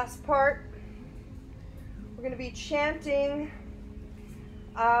 the last part, we're going to be chanting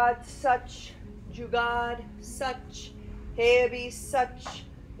Ardas Such, Jugad Such, Hebe Such,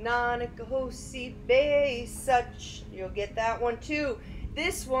 Nanak Bhay Such. You'll get that one too.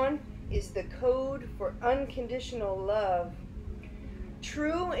 This one is the code for unconditional love.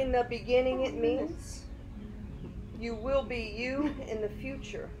 True in the beginning, it means you will be you in the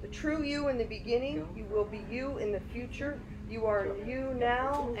future. The true you in the beginning, you will be you in the future. You are you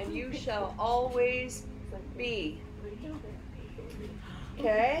now, and you shall always be.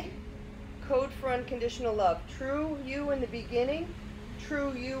 Okay? Code for unconditional love. True you in the beginning.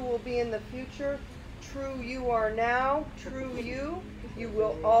 True you will be in the future. True you are now. True you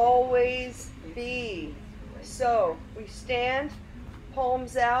will always be. So, we stand,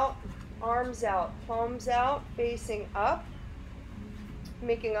 palms out, arms out, palms out, facing up,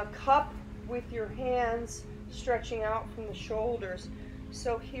 making a cup with your hands, stretching out from the shoulders.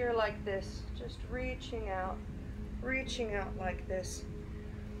 So here like this, just reaching out like this.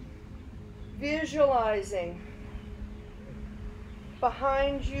 Visualizing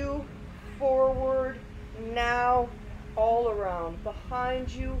behind you, forward, now, all around. Behind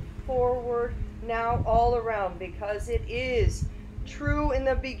you, forward, now, all around, because it is true in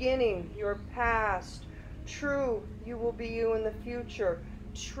the beginning, your past. True, you will be you in the future.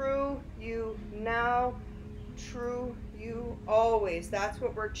 True, you now. True, you always. That's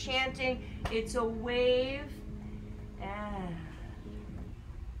what we're chanting. It's a wave. And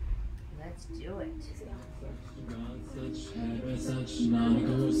let's Let's do it. Hebe Such, Nanak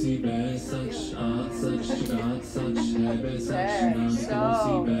Hosi Bhay Such, Ardas Such, Jugad Such, Hebe Such, Nanak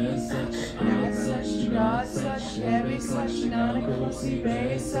Hosi Bhay Such, Ardas Such, Jugad Such, Hebe Such, Nanak Hosi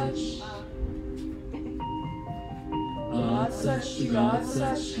Bhay Such. Ardas Such, Jugad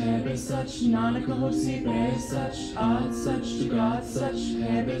Such, Hebe Such, Nanak Hosi Bhay Such, Ardas Such, Jugad Such,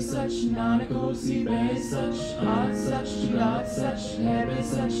 Hebe Such, Nanak Hosi Bhay Such, Ardas Such, Jugad Such, Hebe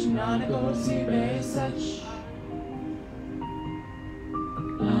Such, Nanak Hosi Bhay Such.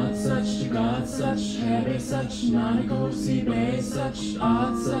 Ardas Such, Jugad Such, Hebe Such, Nanak Hosi Bhay Such,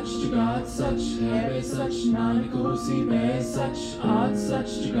 Ardas Such, Jugad Such, Hebe Such, Nanak Hosi Bhay Such, Ardas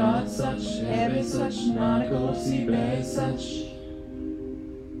Such, Jugad Such, Hebe Such, Nanak Hosi Bhay Such.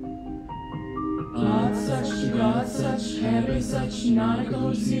 Ardas Such, Jugad Such, Hebe Such, Nanak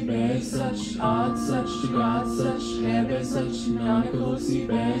Hosi Bhay Such, Ardas Such, Jugad Such, Hebe Such, Nanak Hosi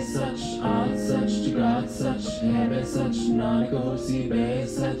Bhay Such, Ardas Such, Jugad Such, Hebe Such, Nanak Hosi Bhay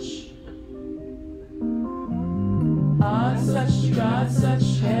Such. Ardas Such, Jugad Such,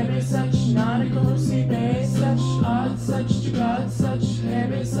 Hebe Such, Nanak Hosi Bhay Such, Ardas Such, Jugad Such,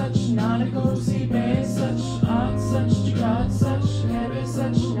 Hebe Such, Nanak Hosi Bhay Such, Ardas Such, Jugad Such, Hebe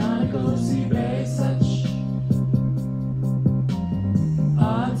Such, Nanak Hosi Bhay Such.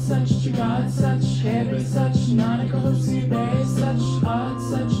 Ardas Such, Jugad Such, Hebe Such, Nanak Hosi Bhay Such, Ardas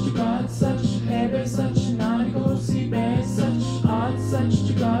Such, Jugad Such, Hebe Such, Nanak Hosi Bhay Such, Ardas Such,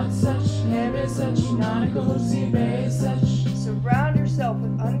 Jugad Such, Hebe Such, Nanak Hosi Bhay Such. Surround yourself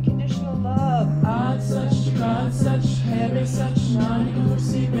with unconditional love. Ardas Such, Jugad Such, Hebe Such, Nanak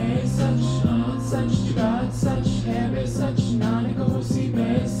Hosi Bhay Such, Ardas Such, Jugad Such, Hebe Such, Nanak Hosi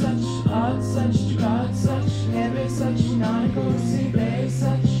Bhay Such, Ardas Such, Jugad Such, Hebe Such, Nanak Hosi Bhay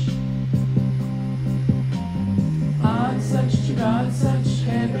Such. Ardas Such, Jugad Such,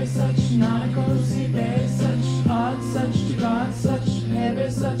 Hebe Such, Nanak Hosi Bhay Such, Ardas Such, Jugad Such, Hebe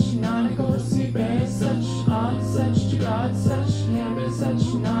Such, Nanak Hosi Bhay Such, Ardas Such, Jugad Such, Hebe Such,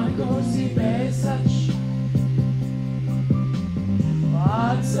 Nanak Hosi Bhay Such.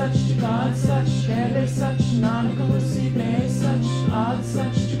 Ardas Such, Jugad Such, Hebe Such, Nanak Hosi Bhay Such, Ardas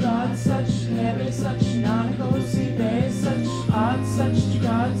Such, Jugad Such, Hebe Such, Nanak Hosi Bhay Such, Ardas Such,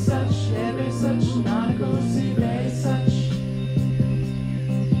 Jugad Such, Hebe Such, Nanak Hosi Bhay Such.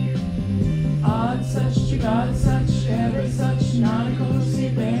 Ardas Such, Jugad Such, Hebe Such, Nanak Hosi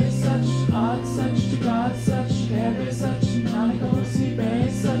Bhay Such, Ardas Such, Jugad Such, Hebe Such, Nanak Hosi Bhay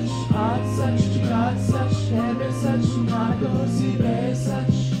Such, Ardas Such, Jugad Such, Hebe Such, Nanak Hosi Bhay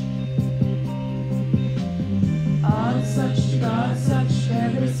Such. Ardas Such, Jugad Such,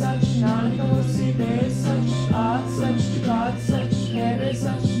 Hebe Such, Nanak Hosi Bhay Such, Ardas Such, Jugad Such, Hebe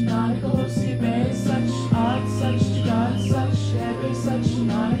Such, Nanak Hosi Bhay Such, Ardas Such, Jugad Such, Hebe Such,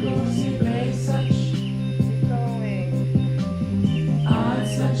 Nanak Hosi Bhay Such. Keep going.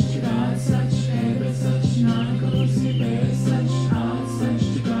 Ardas Such, Jugad Such, Hebe Such, Nanak Hosi Bhay Such, Ardas Such,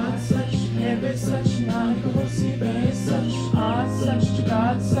 Jugad Such, Hebe Such, Nanak Hosi Bhay Such, Ardas Such,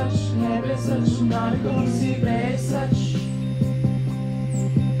 Jugad Such, Hebe Such, Nanak Hosi Bhay Such.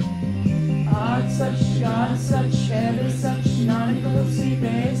 Ardas Such, Jugad Such, Hebe Such, Nanak Hosi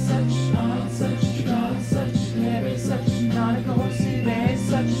Bhay Such, Ardas Such, Jugad Such, Hebe Such, Nanak Hosi Bhay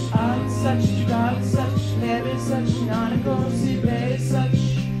Such, Ardas Such, Jugad Such, Hebe Such, Nanak Hosi Bhay Such.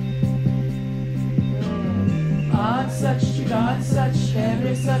 Ardas Such, Jugad Such,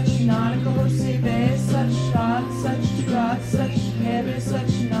 Hebe Such, Nanak Hosi Bhay Such, Ardas Such, Jugad Such, Hebe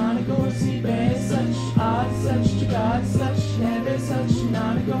Such, Nanak Hosi Bhay Such, Ardas Such, Jugad Such, Hebe Such,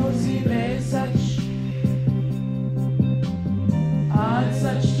 Nanak Hosi Bhay Such. Ardas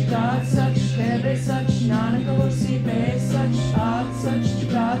Such, Jugad Such, Hebe Such, Nanak Hosi Bhay Such, Ardas Such,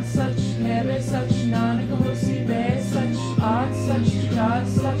 Jugad Such, Hebe Such, Nanak Hosi Bhay Such, Ardas Such, Jugad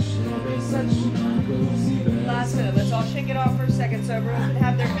Such, Hebe Such, Nanak Hosi Bhay Such. Last minute. Let's all shake it off for a second. So everyone can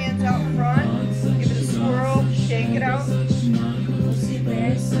have their hands out front. Give it a swirl. Shake it out.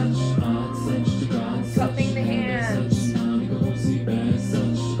 Cupping the hands.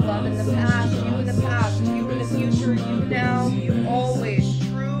 Love in the past. You in the past. You in the future. You now. You always.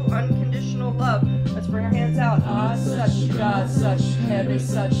 True unconditional love. Let's bring our hands out. Ardas Such, Jugad Such, Hebe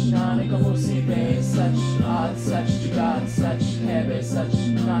Such, Nanak Hosi Bhay Such, Ardas Such, Jugad Such, Hebe Such,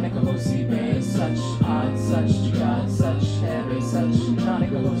 Nanak Hosi Bhay Such, Ardas Such, Jugad Such, Hebe Such,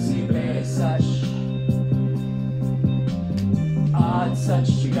 Nanak Hosi Bhay Such. Ardas Such,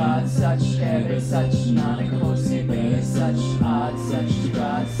 Jugad Such, Hebe Such, Nanak Hosi Bhay Such, Ardas Such,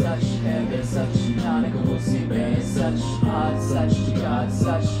 Jugad Such, Hebe Such, Nanak Hosi Bhay Such, Ardas Such, Jugad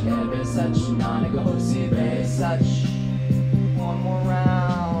Such, Hebe Such, Nanak Hosi Bhay Such. One more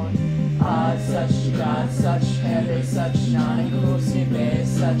round. Such, Jugad Such, Hebe Such, Nanak Bhay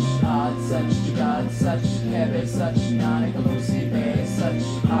Such, Ardas Such, Jugad Such, Hebe Such, Nanak Bhay Such,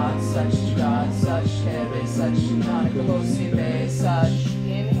 Ardas Such, Jugad Such, Hebe Such, Nanak Bhay Such.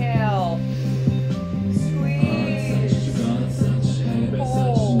 Inhale. Squeeze.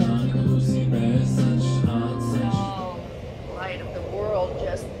 Hold. Light of the world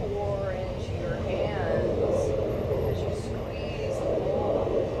just pour into your hands as you squeeze and hold.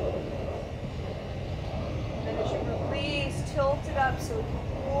 And then as you release, tilt it up so it can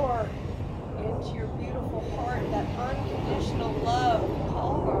pour into your beautiful heart, that unconditional love.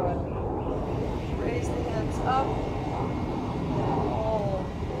 Call on. Raise the hands up. Hold.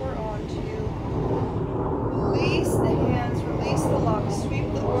 Pour onto you. Release the hands, release the locks, sweep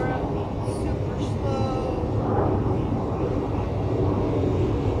the aura. Super slow.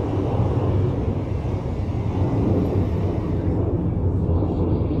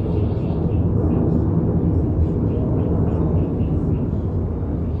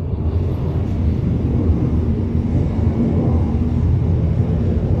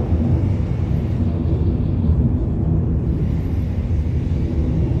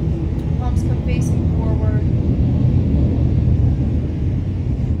 Palms come facing forward.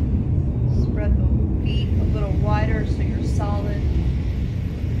 Spread the feet a little wider so you're solid.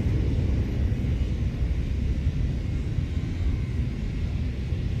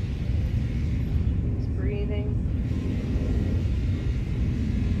 Just breathing,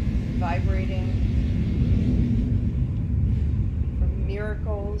 vibrating from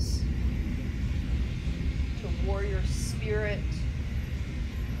miracles to warrior spirit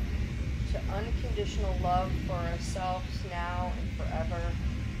to unconditional love for ourselves now and forever.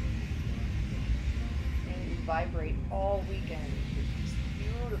 And you vibrate all weekend with these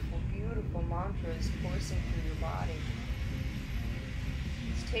beautiful, beautiful mantras coursing through your body.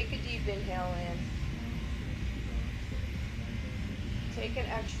 Let's take a deep inhale in. Take an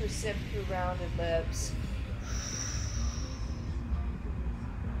extra sip through rounded lips.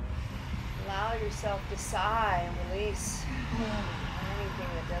 Allow yourself to sigh and release anything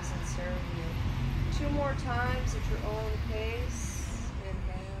that doesn't serve you. 2 more times at your own pace.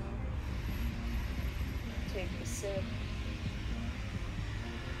 Inhale. Take a sip.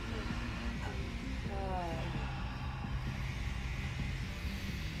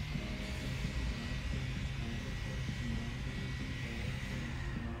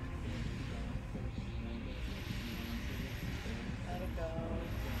 Let it go.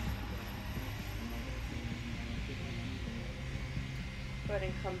 Go ahead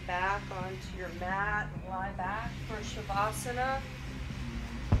and come back onto your mat and lie back for Shavasana.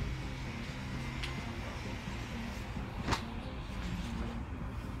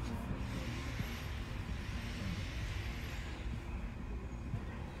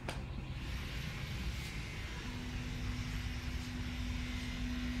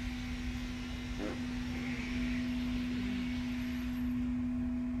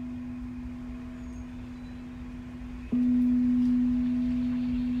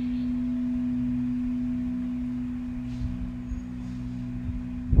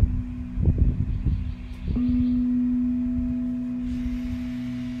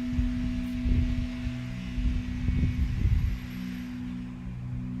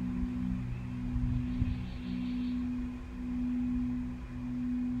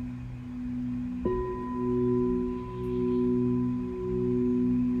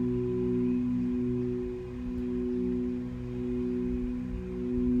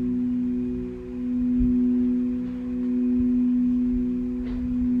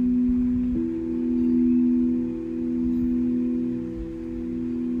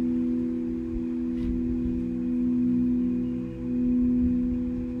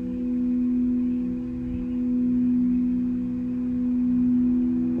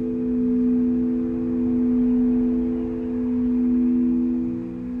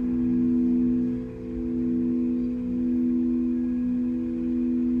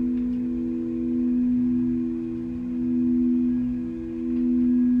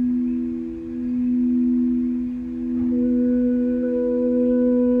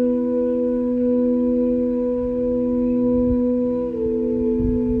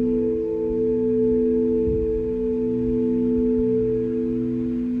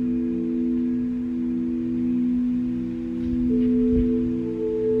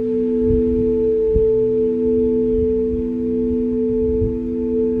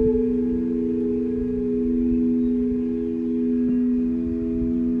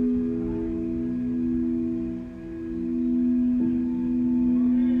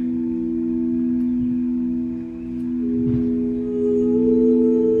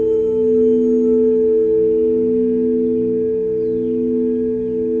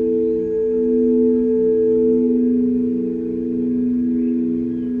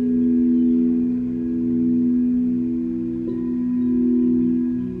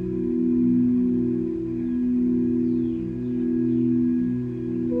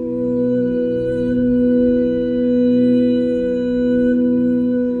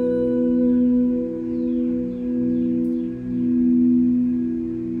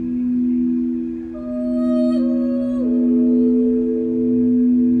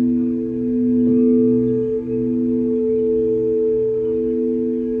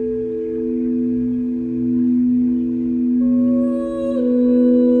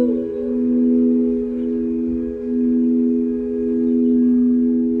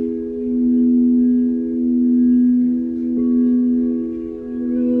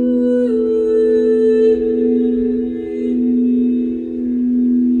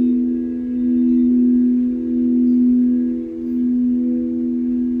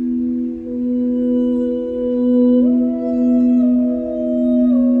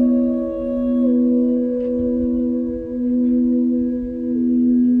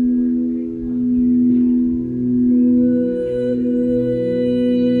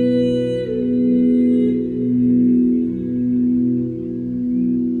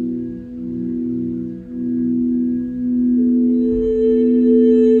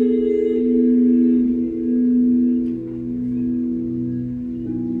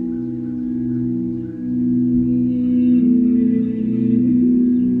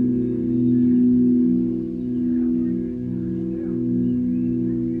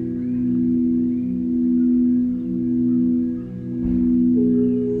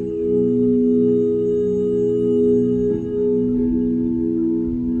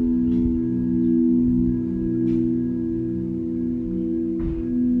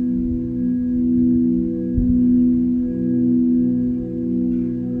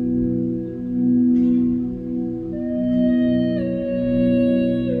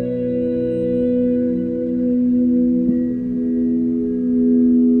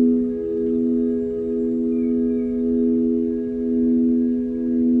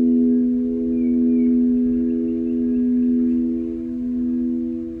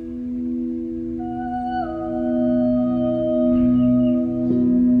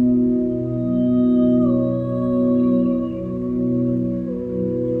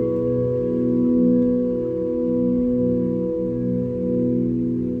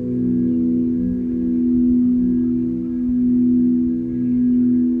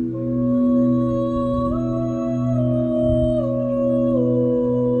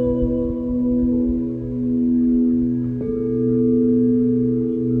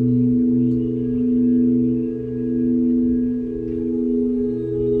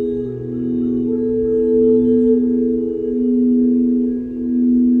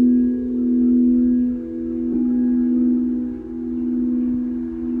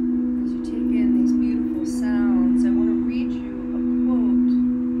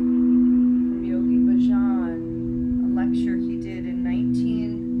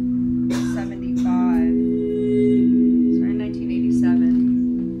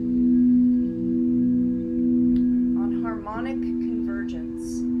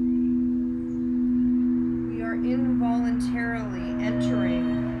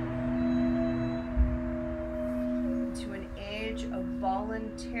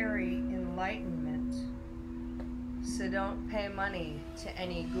 voluntary enlightenment. So don't pay money to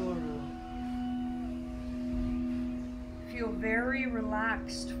any guru. Feel very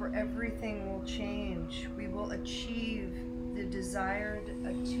relaxed, for everything will change. We will achieve the desired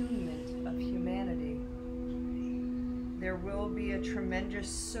attunement of humanity. There will be a tremendous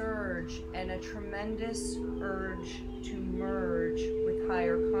surge and a tremendous urge to merge with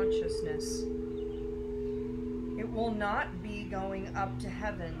higher consciousness. It will not be going up to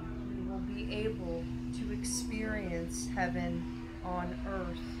heaven. We will be able to experience heaven on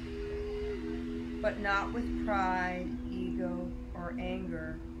earth, but not with pride, ego, or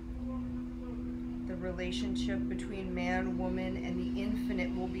anger. The relationship between man, woman, and the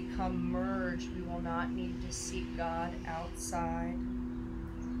infinite will become merged. We will not need to seek God outside.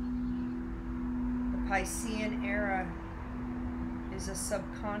 The Piscean era is a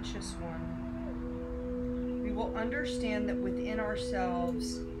subconscious one. We will understand that within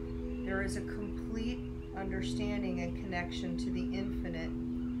ourselves there is a complete understanding and connection to the infinite.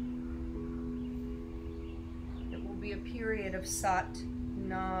 It will be a period of Sat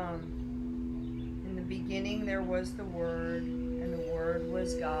Nam. In the beginning there was the Word, and the Word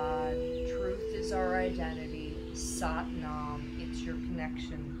was God. Truth is our identity. Sat Nam, it's your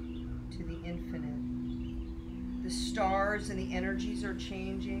connection to the infinite. The stars and the energies are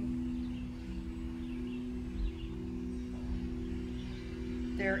changing.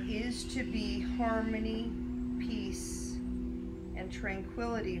 There is to be harmony, peace, and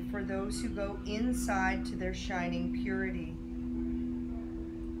tranquility for those who go inside to their shining purity.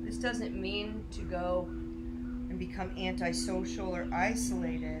 This doesn't mean to go and become antisocial or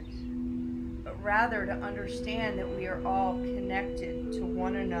isolated, but rather to understand that we are all connected to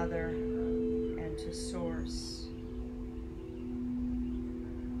one another and to Source.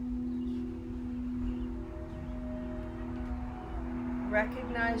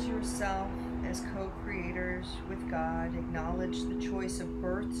 Recognize yourself as co-creators with God. Acknowledge the choice of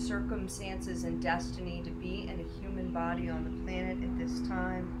birth, circumstances, and destiny to be in a human body on the planet at this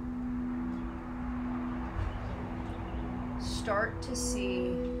time. Start to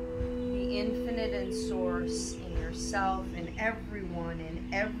see the infinite and Source in yourself, in everyone, in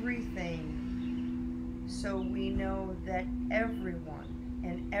everything, so we know that everyone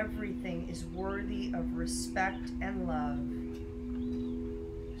and everything is worthy of respect and love,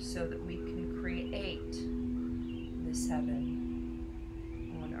 so that we can create this heaven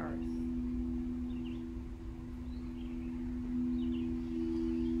on earth.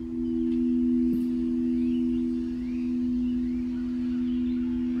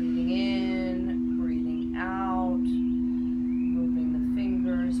 Breathing in, breathing out, moving the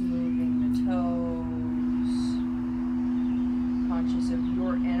fingers, moving the toes, conscious of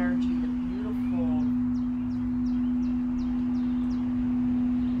your energy, the beautiful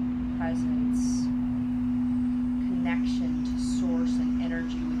presence, connection to Source and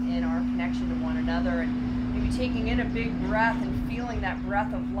energy within, our connection to one another, and maybe taking in a big breath and feeling that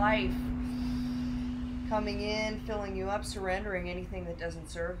breath of life coming in, filling you up, surrendering anything that doesn't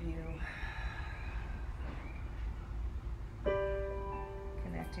serve you.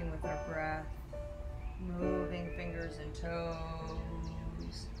 Connecting with our breath, moving fingers and toes,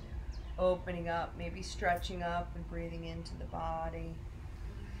 opening up, maybe stretching up and breathing into the body.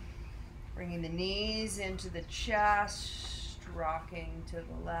 Bringing the knees into the chest, rocking to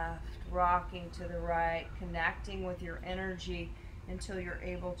the left, rocking to the right, connecting with your energy until you're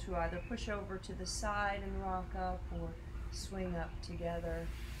able to either push over to the side and rock up or swing up together.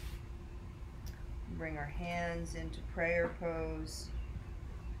 Bring our hands into prayer pose.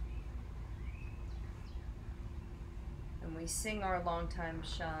 And we sing our long time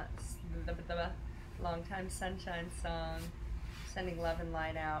sunshine song. Sending love and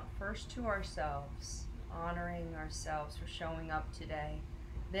light out, first to ourselves, honoring ourselves for showing up today,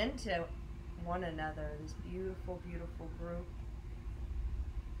 then to one another, this beautiful, beautiful group.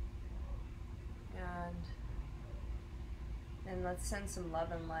 And then let's send some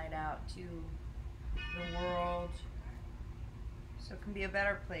love and light out to the world so it can be a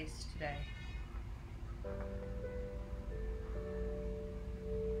better place today.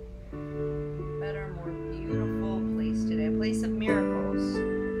 Better, more beautiful place today, a place of miracles.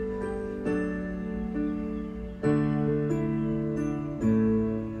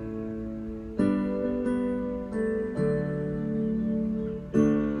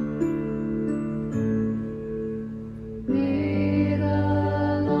 May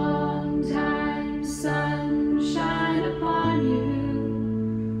the long time sun shine upon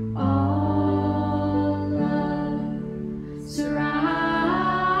you. All love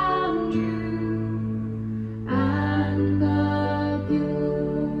surround you.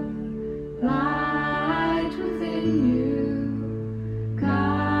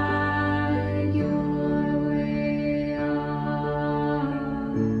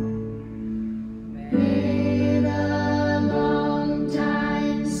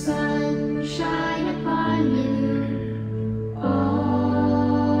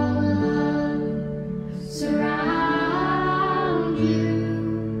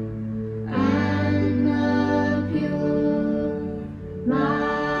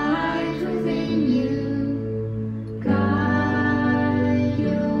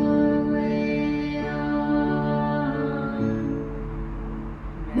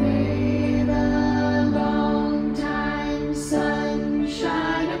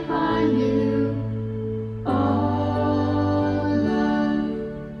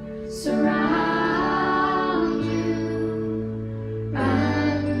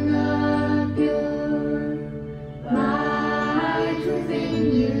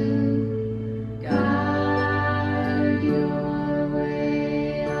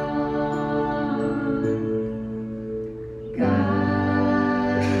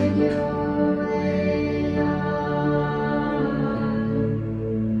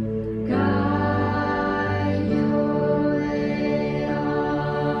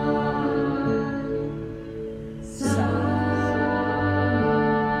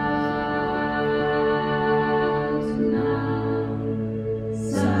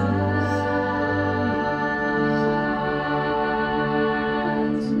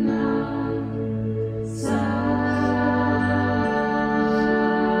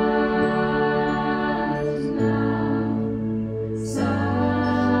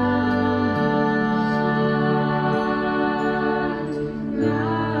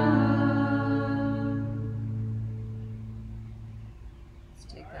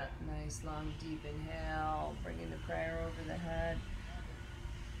 that nice long deep inhale, bringing the prayer over the head,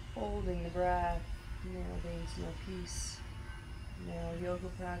 holding the breath. May our beings know peace. May our yoga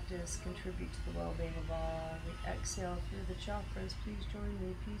practice contribute to the well-being of all. We exhale through the chakras. Please join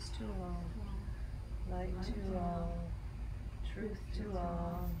me. Peace to all, light to all, truth to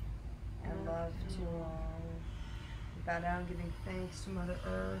all, and love to all. We bow down, giving thanks to Mother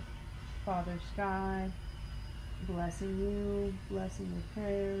Earth, Father Sky, blessing you, blessing your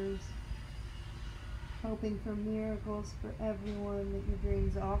prayers, hoping for miracles for everyone, that your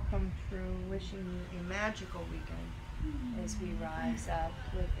dreams all come true, wishing you a magical weekend as we rise up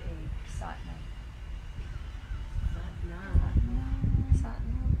with a satnam. Satnam,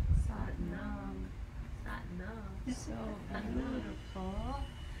 satnam, satnam, satnam. So beautiful.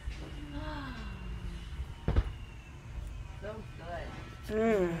 So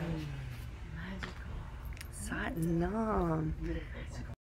good. Magical. Satnam.